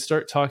gears and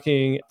start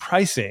talking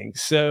pricing.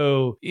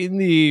 So in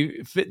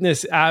the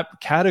fitness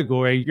app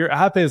category, your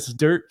app is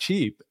dirt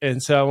cheap.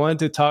 And so I wanted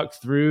to talk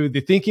through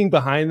the thinking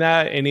behind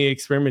that, any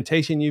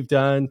experimentation you've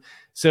done.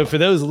 So for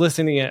those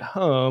listening at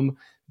home,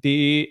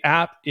 the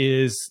app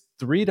is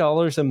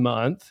 $3 a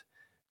month,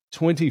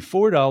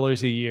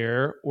 $24 a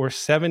year, or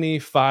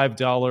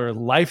 $75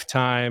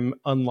 lifetime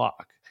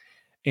unlock.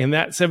 And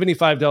that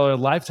 $75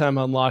 lifetime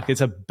unlock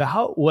is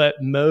about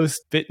what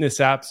most fitness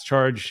apps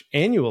charge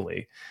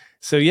annually.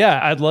 So yeah,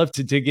 I'd love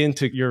to dig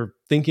into your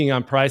thinking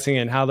on pricing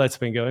and how that's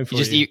been going for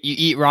you. You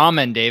eat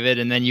ramen, David,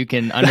 and then you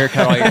can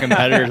undercut all your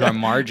competitors on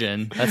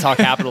margin. That's how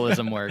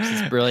capitalism works.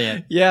 It's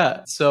brilliant.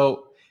 Yeah.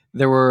 So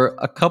there were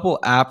a couple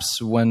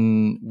apps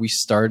when we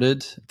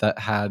started that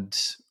had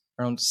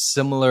around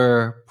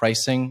similar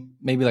pricing,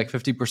 maybe like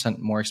 50%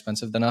 more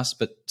expensive than us,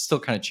 but still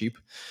kind of cheap.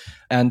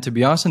 And to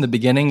be honest, in the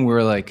beginning, we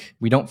were like,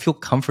 we don't feel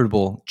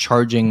comfortable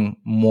charging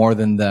more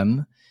than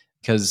them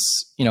because,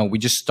 we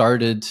just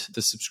started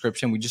the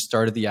subscription. We just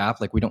started the app.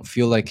 Like, we don't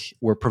feel like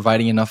we're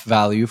providing enough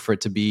value for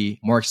it to be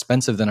more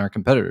expensive than our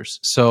competitors.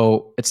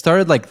 So it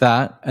started like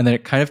that. And then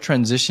it kind of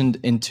transitioned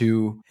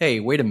into,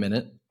 hey, wait a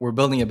minute. We're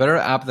building a better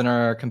app than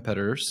our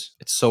competitors.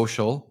 It's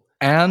social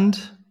and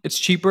it's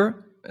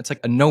cheaper. It's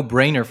like a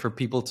no-brainer for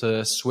people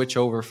to switch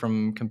over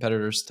from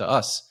competitors to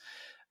us.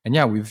 And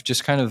yeah, we've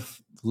just kind of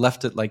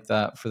left it like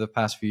that for the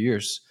past few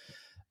years.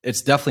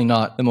 It's definitely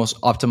not the most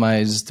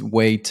optimized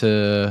way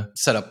to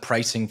set up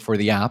pricing for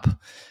the app,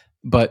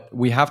 but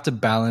we have to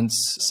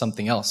balance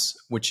something else,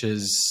 which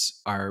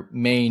is our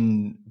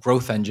main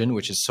growth engine,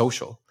 which is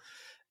social.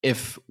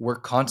 If we're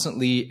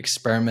constantly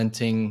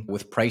experimenting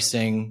with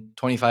pricing,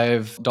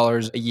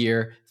 $25 a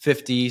year,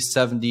 $50,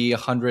 $70,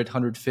 $100,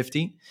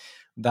 $150,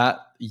 that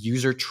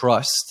user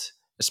trust,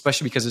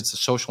 especially because it's a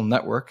social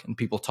network and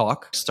people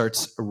talk,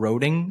 starts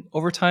eroding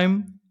over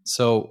time.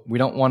 So we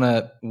don't want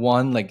to,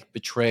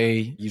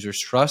 betray users'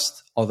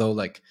 trust, although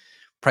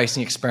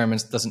pricing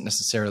experiments doesn't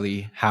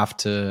necessarily have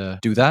to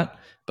do that.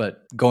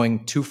 But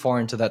going too far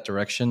into that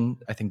direction,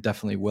 I think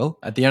definitely will.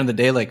 At the end of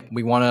the day,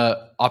 we want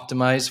to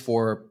optimize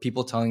for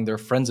people telling their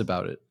friends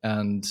about it.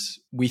 And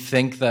we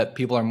think that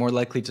people are more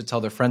likely to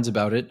tell their friends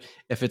about it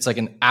if it's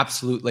an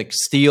absolute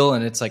steal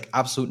and it's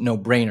absolute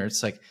no-brainer.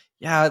 It's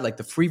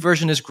the free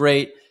version is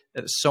great.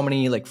 There's so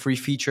many free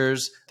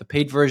features. The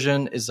paid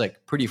version is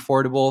pretty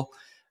affordable.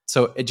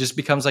 So it just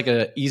becomes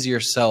an easier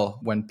sell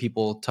when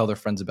people tell their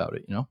friends about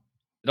it,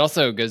 It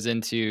also goes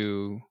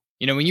into,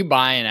 when you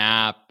buy an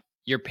app,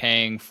 you're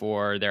paying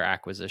for their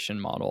acquisition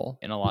model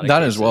in a lot of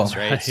that cases, as well,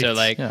 right? So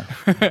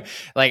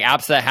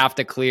apps that have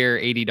to clear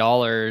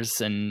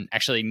 $80, and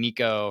actually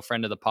Nico, a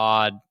friend of the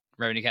pod,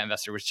 Revenue Cat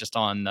Investor, was just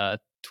on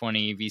the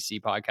 20 VC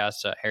podcast,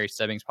 Harry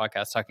Stebbings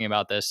podcast, talking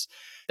about this,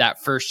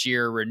 that first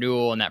year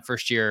renewal and that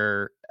first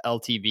year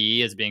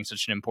LTV as being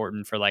such an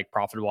important for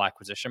profitable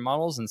acquisition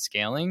models and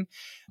scaling.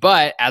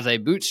 But as a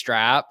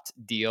bootstrapped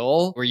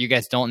deal where you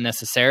guys don't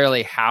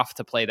necessarily have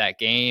to play that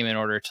game in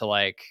order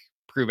to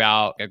prove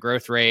out a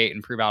growth rate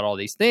and prove out all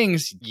these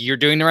things, you're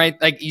doing the right,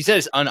 you said,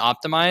 it's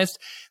unoptimized.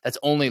 That's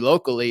only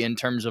locally in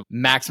terms of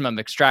maximum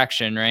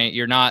extraction, right?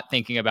 You're not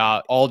thinking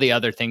about all the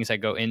other things that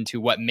go into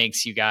what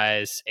makes you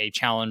guys a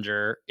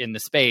challenger in the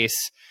space.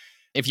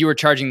 If you were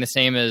charging the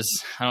same as,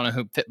 I don't know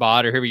who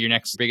Fitbod or whoever your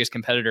next biggest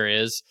competitor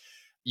is,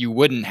 you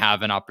wouldn't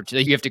have an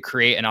opportunity. You have to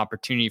create an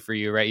opportunity for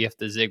you, right? You have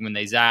to zig when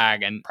they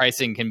zag, and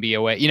pricing can be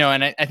a way,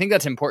 and I think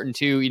that's important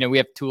too. We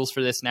have tools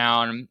for this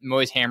now, and I'm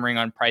always hammering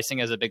on pricing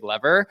as a big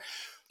lever,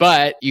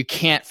 but you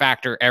can't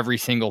factor every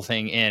single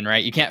thing in,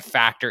 right? You can't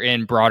factor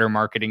in broader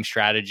marketing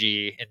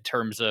strategy in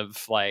terms of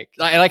I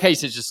like how you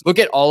said, just look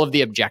at all of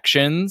the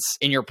objections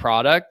in your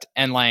product,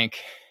 and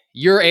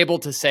you're able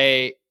to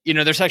say,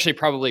 there's actually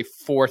probably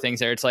 4 things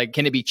there. It's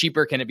can it be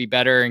cheaper? Can it be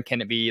better? And can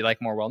it be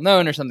more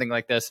well-known or something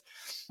like this?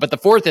 But the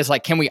 4th is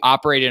can we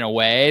operate in a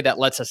way that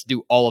lets us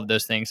do all of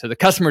those things? So the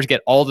customers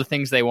get all the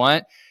things they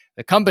want.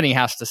 the company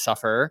has to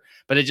suffer,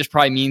 but it just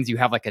probably means you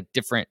have like a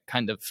different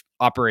kind of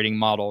operating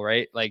model,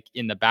 right? Like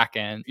in the back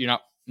end, you're not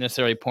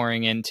necessarily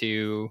pouring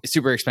into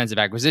super expensive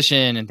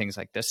acquisition and things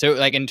like this. So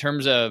like in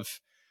terms of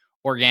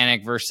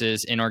organic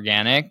versus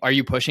inorganic, are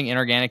you pushing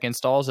inorganic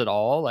installs at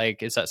all?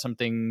 Like, is that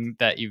something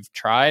that you've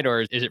tried,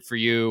 or is it for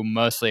you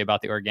mostly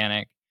about the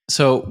organic?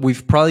 So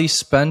we've probably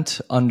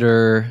spent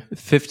under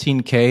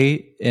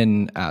 15K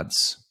in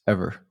ads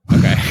ever.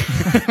 Okay.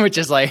 Which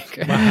is like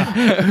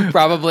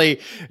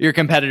probably your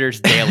competitor's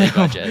daily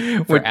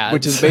budget for ads.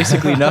 Which is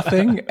basically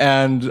nothing.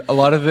 And a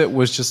lot of it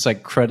was just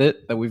like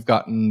credit that we've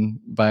gotten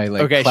by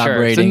like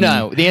collaborating. Sure.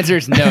 So no, the answer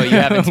is no, you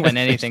haven't spent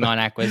anything on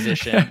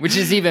acquisition, which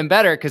is even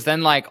better because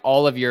then like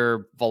all of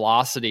your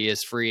velocity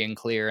is free and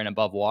clear and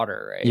above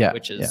water, right? Yeah,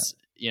 which is,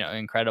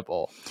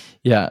 incredible.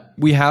 Yeah.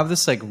 We have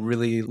this like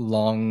really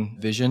long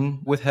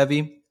vision with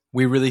Hevy.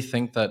 We really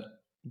think that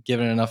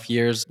given enough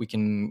years, we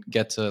can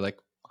get to like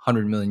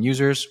 100 million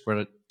users. We're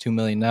at 2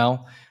 million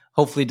now.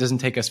 Hopefully it doesn't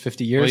take us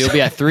 50 years. Well, you'll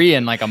be at 3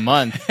 in like a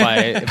month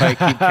if I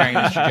keep carrying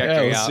this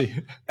trajectory out. See.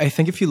 I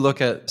think if you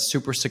look at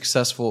super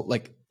successful,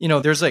 like,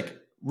 there's like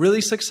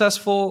really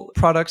successful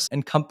products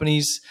and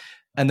companies,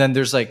 and then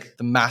there's like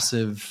the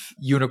massive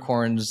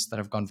unicorns that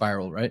have gone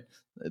viral, right?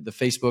 The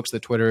Facebooks, the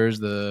Twitters,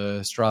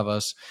 the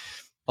Stravas.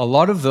 A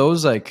lot of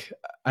those, like,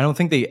 I don't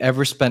think they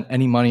ever spent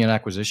any money on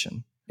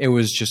acquisition. It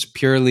was just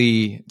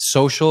purely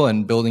social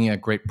and building a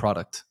great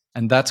product.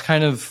 And that's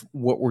kind of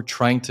what we're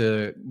trying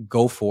to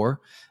go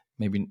for.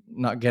 Maybe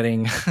not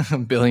getting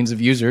billions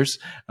of users.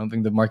 I don't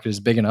think the market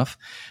is big enough.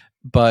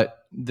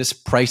 But this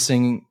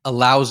pricing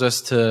allows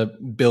us to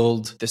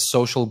build this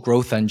social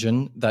growth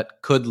engine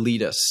that could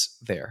lead us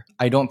there.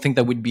 I don't think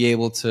that we'd be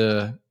able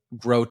to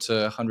grow to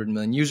 100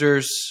 million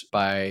users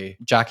by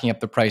jacking up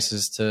the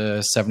prices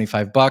to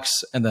 $75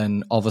 and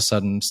then all of a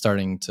sudden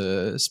starting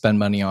to spend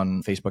money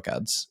on Facebook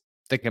ads.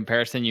 The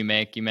comparison you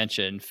make, you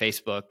mentioned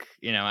Facebook,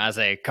 as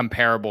a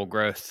comparable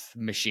growth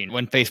machine.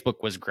 When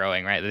Facebook was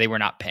growing, right, they were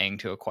not paying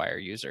to acquire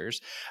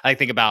users. I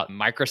think about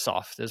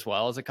Microsoft as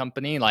well as a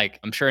company. Like,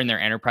 I'm sure in their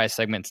enterprise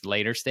segments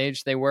later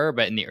stage they were,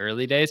 but in the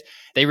early days,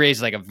 they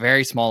raised like a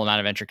very small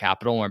amount of venture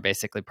capital and were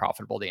basically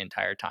profitable the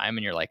entire time.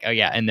 And you're like, oh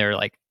yeah, and they're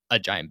like a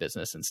giant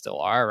business and still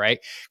are, right?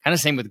 Kind of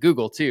same with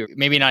Google too.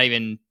 Maybe not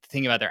even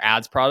thinking about their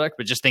ads product,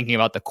 but just thinking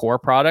about the core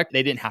product.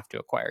 They didn't have to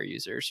acquire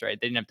users, right?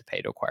 They didn't have to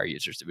pay to acquire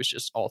users. It was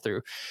just all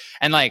through.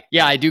 And like,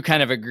 yeah, I do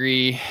kind of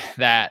agree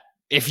that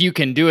if you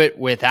can do it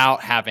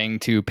without having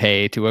to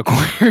pay to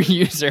acquire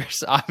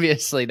users,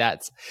 obviously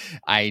that's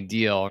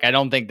ideal. I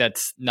don't think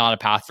that's not a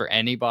path for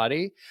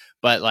anybody.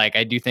 But like,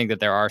 I do think that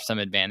there are some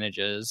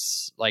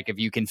advantages, like if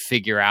you can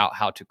figure out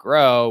how to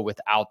grow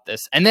without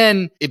this, and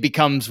then it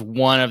becomes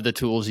one of the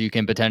tools you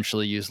can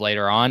potentially use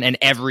later on. And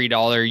every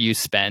dollar you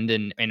spend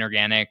in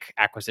inorganic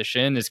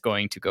acquisition is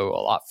going to go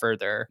a lot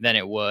further than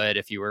it would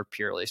if you were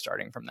purely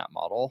starting from that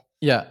model.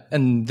 Yeah.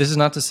 And this is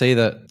not to say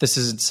that this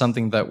isn't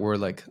something that we're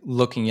like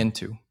looking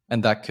into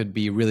and that could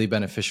be really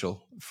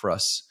beneficial for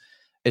us.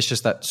 It's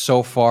just that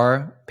so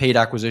far, paid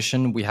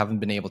acquisition, we haven't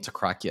been able to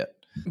crack yet.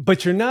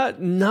 But you're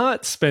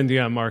not spending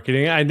on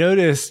marketing. I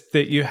noticed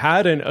that you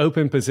had an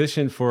open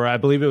position for, I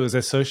believe it was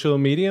a social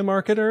media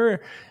marketer,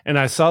 and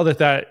I saw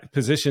that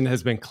position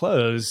has been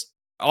closed.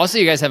 Also,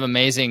 you guys have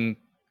amazing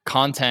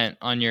content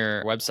on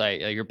your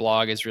website. Your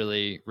blog is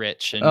really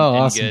rich and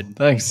awesome. Good.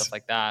 Thanks. Stuff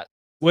like that.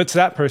 What's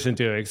that person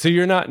doing? So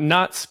you're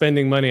not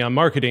spending money on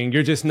marketing.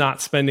 You're just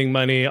not spending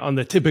money on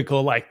the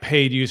typical like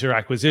paid user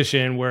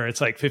acquisition where it's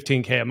like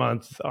 15K a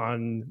month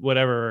on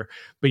whatever,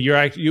 but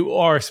you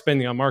are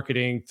spending on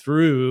marketing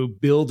through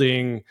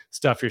building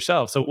stuff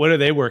yourself. So what are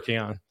they working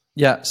on?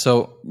 Yeah.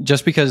 So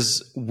just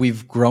because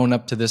we've grown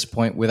up to this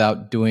point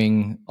without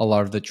doing a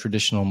lot of the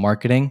traditional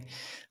marketing,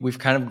 we've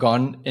kind of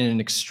gone in an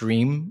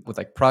extreme with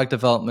like product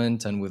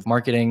development and with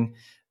marketing.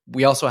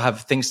 We also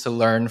have things to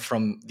learn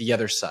from the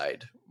other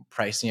side.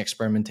 Pricing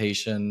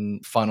experimentation,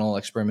 funnel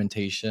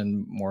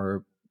experimentation,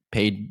 more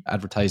paid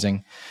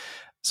advertising.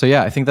 So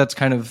yeah, I think that's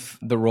kind of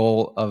the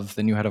role of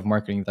the new head of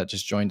marketing that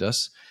just joined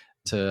us,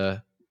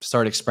 to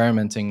start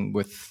experimenting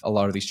with a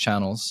lot of these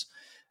channels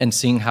and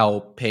seeing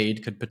how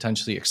paid could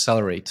potentially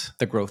accelerate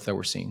the growth that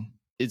we're seeing.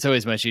 It's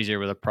always much easier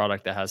with a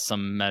product that has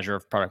some measure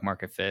of product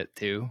market fit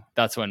too.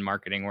 That's when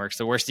marketing works.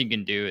 The worst you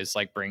can do is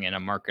like bring in a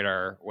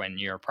marketer when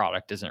your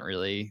product isn't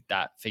really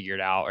that figured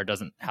out or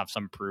doesn't have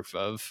some proof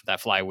of that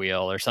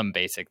flywheel or some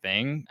basic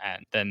thing.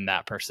 And then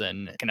that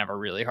person can have a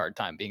really hard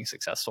time being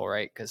successful,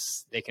 right?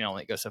 Because they can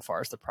only go so far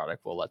as the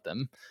product will let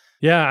them.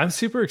 Yeah, I'm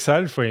super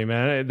excited for you,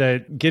 man.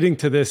 That getting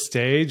to this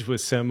stage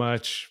with so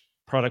much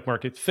product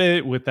market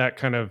fit, with that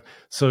kind of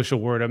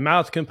social word of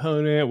mouth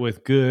component,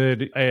 with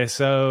good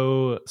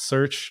ASO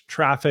search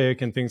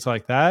traffic and things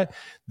like that,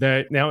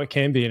 that now it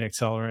can be an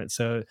accelerant.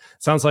 So it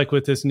sounds like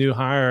with this new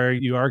hire,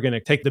 you are going to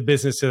take the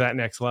business to that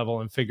next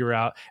level and figure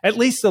out at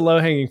least the low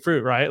hanging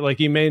fruit, right? Like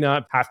you may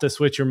not have to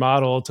switch your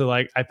model to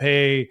like, I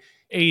pay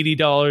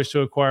 $80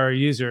 to acquire a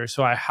user,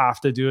 so I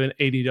have to do an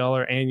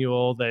 $80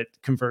 annual that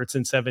converts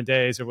in 7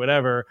 days or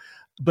whatever,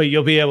 but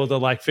you'll be able to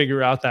like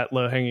figure out that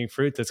low hanging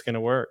fruit that's going to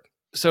work.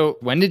 So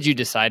when did you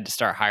decide to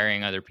start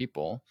hiring other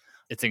people?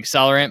 It's an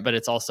accelerant, but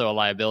it's also a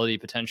liability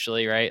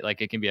potentially, right?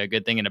 Like it can be a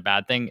good thing and a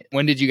bad thing.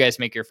 When did you guys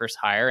make your first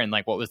hire? And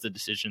like, what was the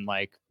decision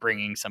like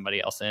bringing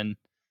somebody else in?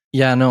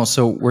 Yeah, no.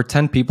 So we're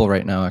 10 people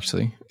right now,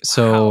 actually.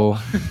 So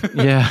wow.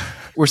 Yeah,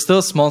 we're still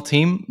a small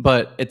team,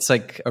 but it's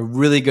like a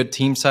really good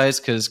team size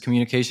because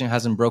communication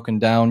hasn't broken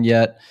down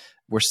yet.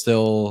 We're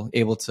still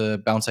able to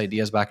bounce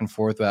ideas back and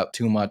forth without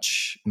too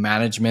much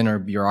management or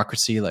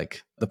bureaucracy.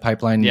 Like the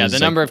pipeline is the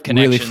number like of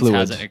connections really fluid.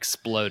 hasn't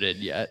exploded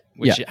yet,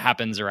 which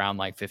happens around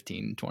like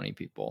 15, 20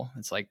 people.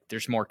 It's like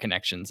there's more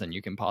connections than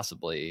you can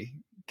possibly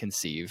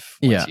conceive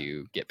once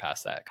you get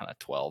past that kind of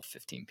 12,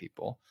 15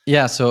 people.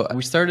 Yeah, so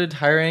we started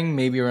hiring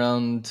maybe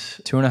around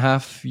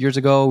 2.5 years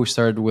ago. We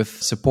started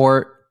with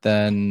support,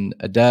 then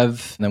a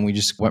dev, and then we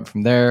just went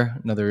from there.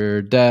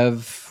 Another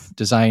dev,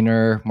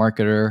 designer,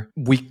 marketer.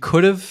 We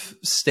could have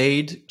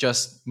stayed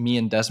just me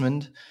and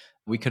Desmond.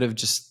 We could have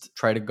just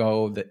tried to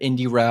go the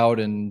indie route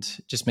and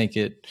just make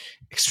it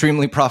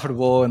extremely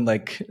profitable and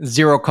like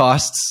zero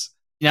costs.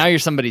 Now you're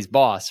somebody's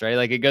boss, right?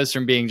 Like it goes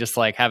from being just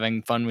like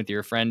having fun with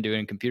your friend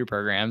doing computer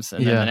programs.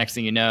 And then the next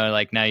thing you know,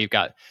 like now you've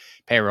got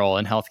payroll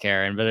and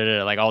healthcare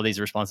and like all these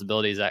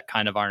responsibilities that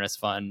kind of aren't as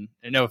fun.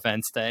 And no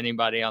offense to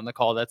anybody on the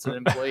call that's an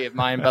employee of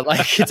mine, but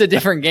like it's a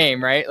different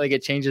game, right? Like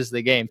it changes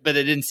the game. But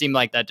it didn't seem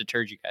like that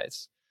deterred you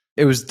guys.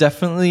 It was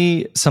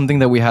definitely something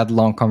that we had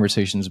long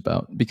conversations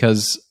about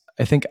because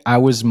I think I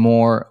was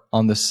more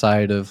on the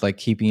side of like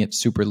keeping it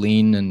super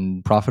lean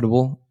and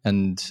profitable.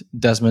 And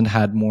Desmond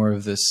had more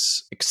of this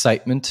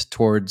excitement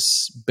towards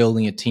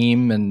building a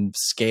team and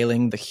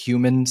scaling the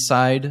human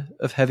side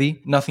of Hevy.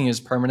 Nothing is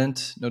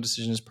permanent. No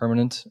decision is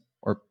permanent,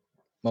 or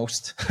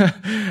most.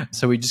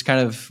 So we just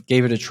kind of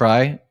gave it a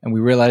try. And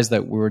we realized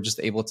that we were just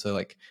able to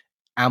like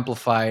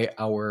amplify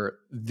our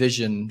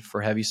vision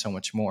for Hevy so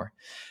much more.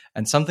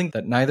 And something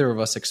that neither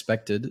of us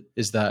expected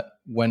is that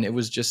when it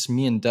was just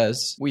me and Des,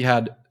 we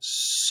had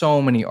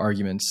so many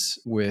arguments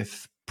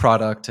with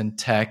product and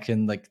tech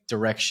and like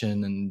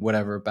direction and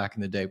whatever back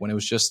in the day when it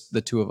was just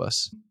the two of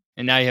us.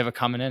 And now you have a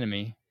common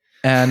enemy.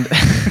 And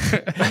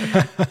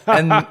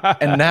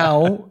and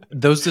now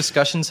those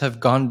discussions have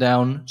gone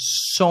down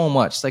so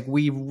much. Like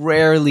we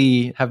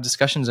rarely have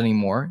discussions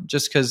anymore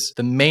just because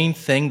the main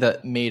thing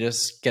that made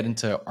us get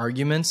into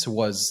arguments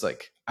was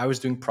like I was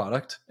doing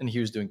product and he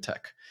was doing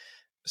tech.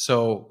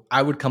 So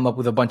I would come up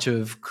with a bunch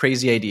of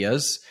crazy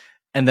ideas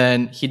and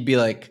then he'd be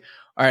like,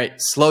 all right,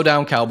 slow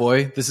down,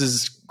 cowboy. This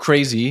is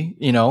crazy,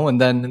 you know, and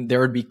then there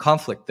would be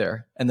conflict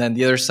there. And then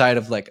the other side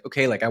of like,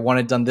 okay, like I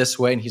want it done this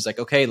way. And he's like,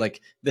 okay, like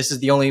this is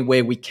the only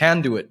way we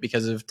can do it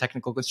because of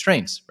technical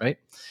constraints, right?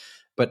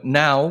 But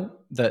now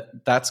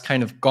that that's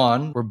kind of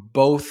gone, we're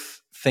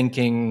both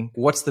thinking,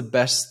 what's the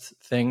best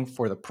thing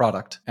for the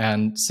product?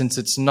 And since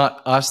it's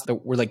not us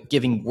that we're like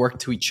giving work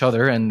to each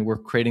other and we're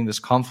creating this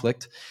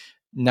conflict,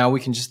 now we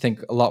can just think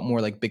a lot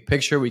more like big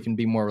picture. We can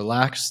be more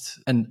relaxed.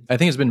 And I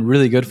think it's been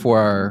really good for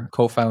our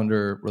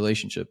co-founder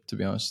relationship, to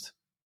be honest.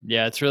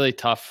 Yeah, it's really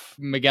tough.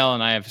 Miguel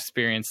and I have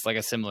experienced like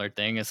a similar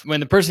thing is when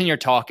the person you're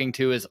talking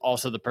to is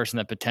also the person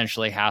that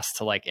potentially has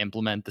to like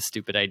implement the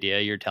stupid idea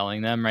you're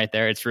telling them right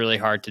there. It's really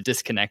hard to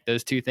disconnect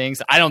those two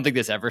things. I don't think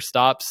this ever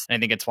stops. I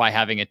think it's why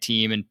having a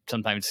team and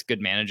sometimes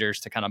good managers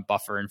to kind of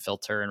buffer and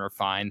filter and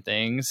refine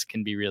things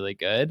can be really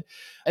good.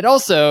 And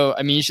also,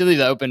 I mean, you should leave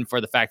it open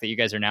for the fact that you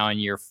guys are now in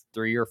year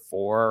 3 or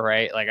 4,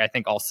 right? Like I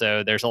think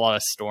also there's a lot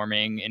of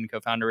storming in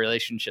co-founder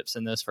relationships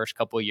in those first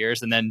couple of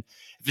years. And then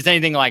if it's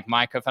anything like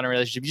my co-founder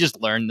relationship, you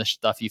just learn the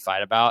stuff you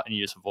fight about and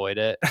you just avoid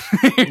it.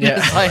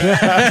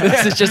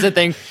 This is just a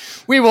thing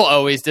we will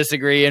always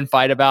disagree and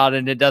fight about,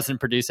 and it doesn't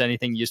produce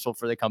anything useful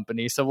for the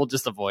company. So we'll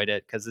just avoid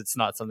it because it's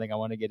not something I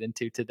want to get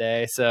into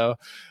today. So,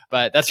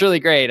 but that's really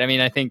great. I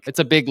mean, I think it's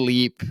a big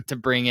leap to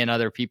bring in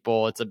other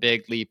people. It's a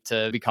big leap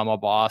to become a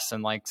boss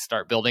and like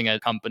start building a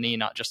company,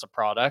 not just a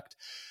product.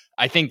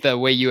 I think the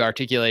way you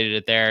articulated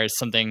it there is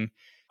something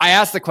I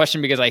asked the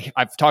question because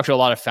I've talked to a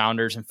lot of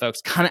founders and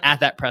folks kind of at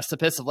that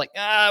precipice of like,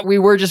 we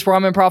were just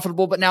ramen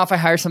profitable, but now if I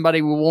hire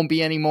somebody, we won't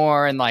be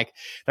anymore. And like,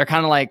 they're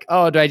kind of like,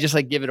 oh, do I just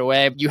like give it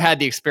away? You had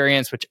the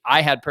experience, which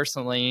I had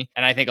personally.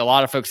 And I think a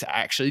lot of folks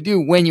actually do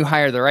when you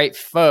hire the right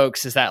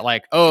folks is that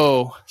like,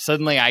 oh,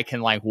 suddenly I can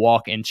like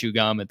walk and chew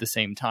gum at the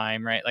same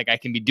time, right? Like I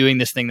can be doing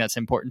this thing that's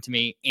important to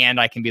me and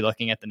I can be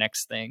looking at the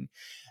next thing.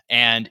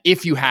 And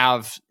if you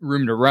have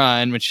room to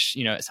run, which,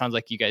 you know, it sounds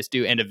like you guys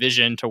do, and a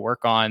vision to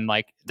work on,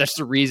 like that's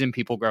the reason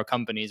people grow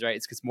companies, right?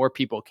 It's because more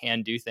people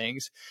can do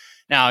things.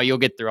 Now you'll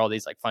get through all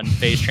these like fun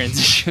phase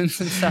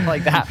transitions and stuff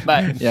like that.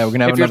 But yeah, we're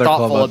gonna have if you're another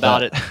thoughtful call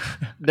about it,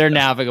 they're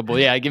navigable.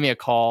 Yeah, give me a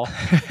call.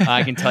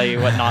 I can tell you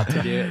what not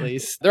to do at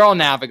least. They're all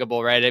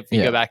navigable, right? If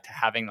you go back to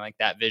having like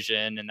that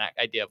vision and that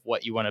idea of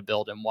what you want to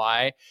build and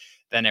why,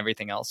 then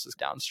everything else is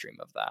downstream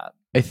of that.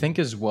 I think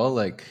as well,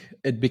 like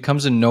it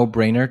becomes a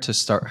no-brainer to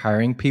start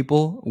hiring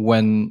people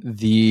when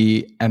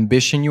the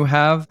ambition you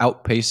have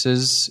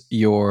outpaces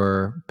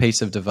your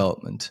pace of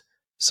development.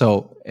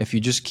 So if you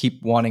just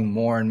keep wanting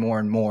more and more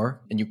and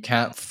more, and you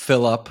can't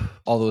fill up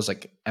all those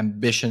like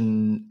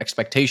ambition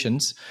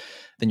expectations,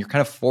 then you're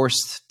kind of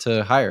forced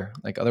to hire.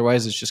 Like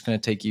otherwise it's just going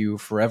to take you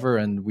forever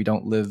and we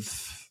don't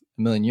live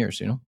a million years,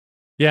 you know?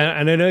 Yeah,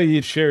 and I know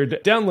you shared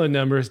download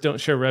numbers,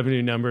 don't share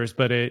revenue numbers,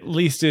 but it at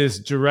least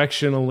is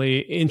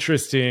directionally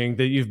interesting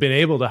that you've been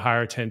able to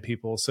hire 10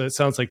 people. So it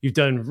sounds like you've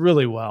done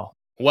really well.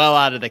 Well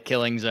out of the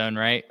killing zone,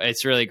 right?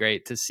 It's really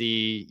great to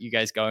see you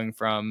guys going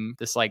from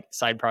this like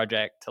side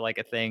project to like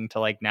a thing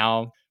to like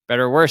now,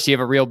 better or worse, you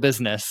have a real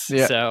business.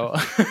 Yeah. So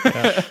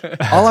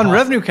all on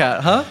Revenue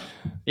Cat, huh?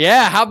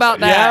 Yeah, how about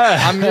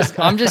that? Yeah.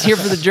 I'm just here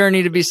for the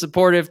journey to be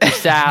supportive to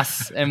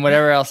SaaS and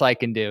whatever else I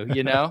can do,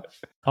 you know?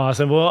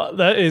 Awesome. Well,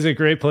 that is a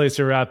great place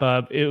to wrap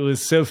up. It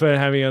was so fun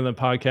having you on the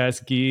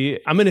podcast,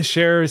 Guy. I'm going to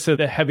share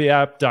the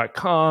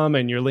HevyApp.com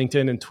and your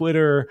LinkedIn and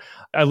Twitter.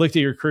 I looked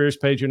at your careers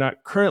page. You're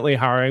not currently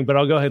hiring, but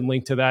I'll go ahead and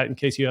link to that in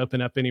case you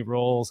open up any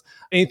roles.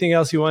 Anything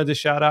else you wanted to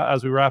shout out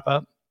as we wrap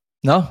up?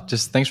 No,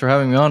 just thanks for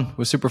having me on. It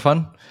was super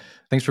fun.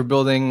 Thanks for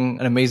building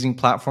an amazing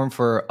platform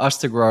for us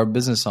to grow our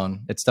business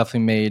on. It's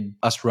definitely made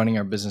us running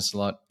our business a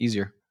lot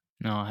easier.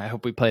 No, I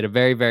hope we played a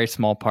very, very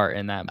small part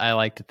in that. I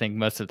like to think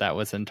most of that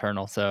was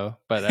internal,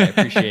 but I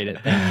appreciate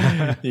it.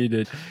 Thank you. You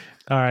did.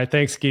 All right.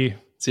 Thanks, Guy.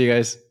 See you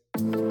guys.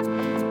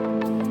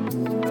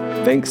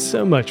 Thanks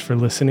so much for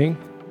listening.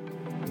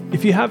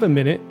 If you have a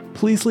minute,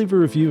 please leave a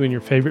review in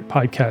your favorite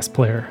podcast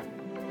player.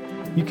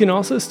 You can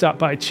also stop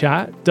by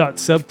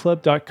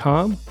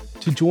chat.subclub.com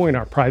to join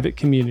our private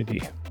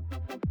community.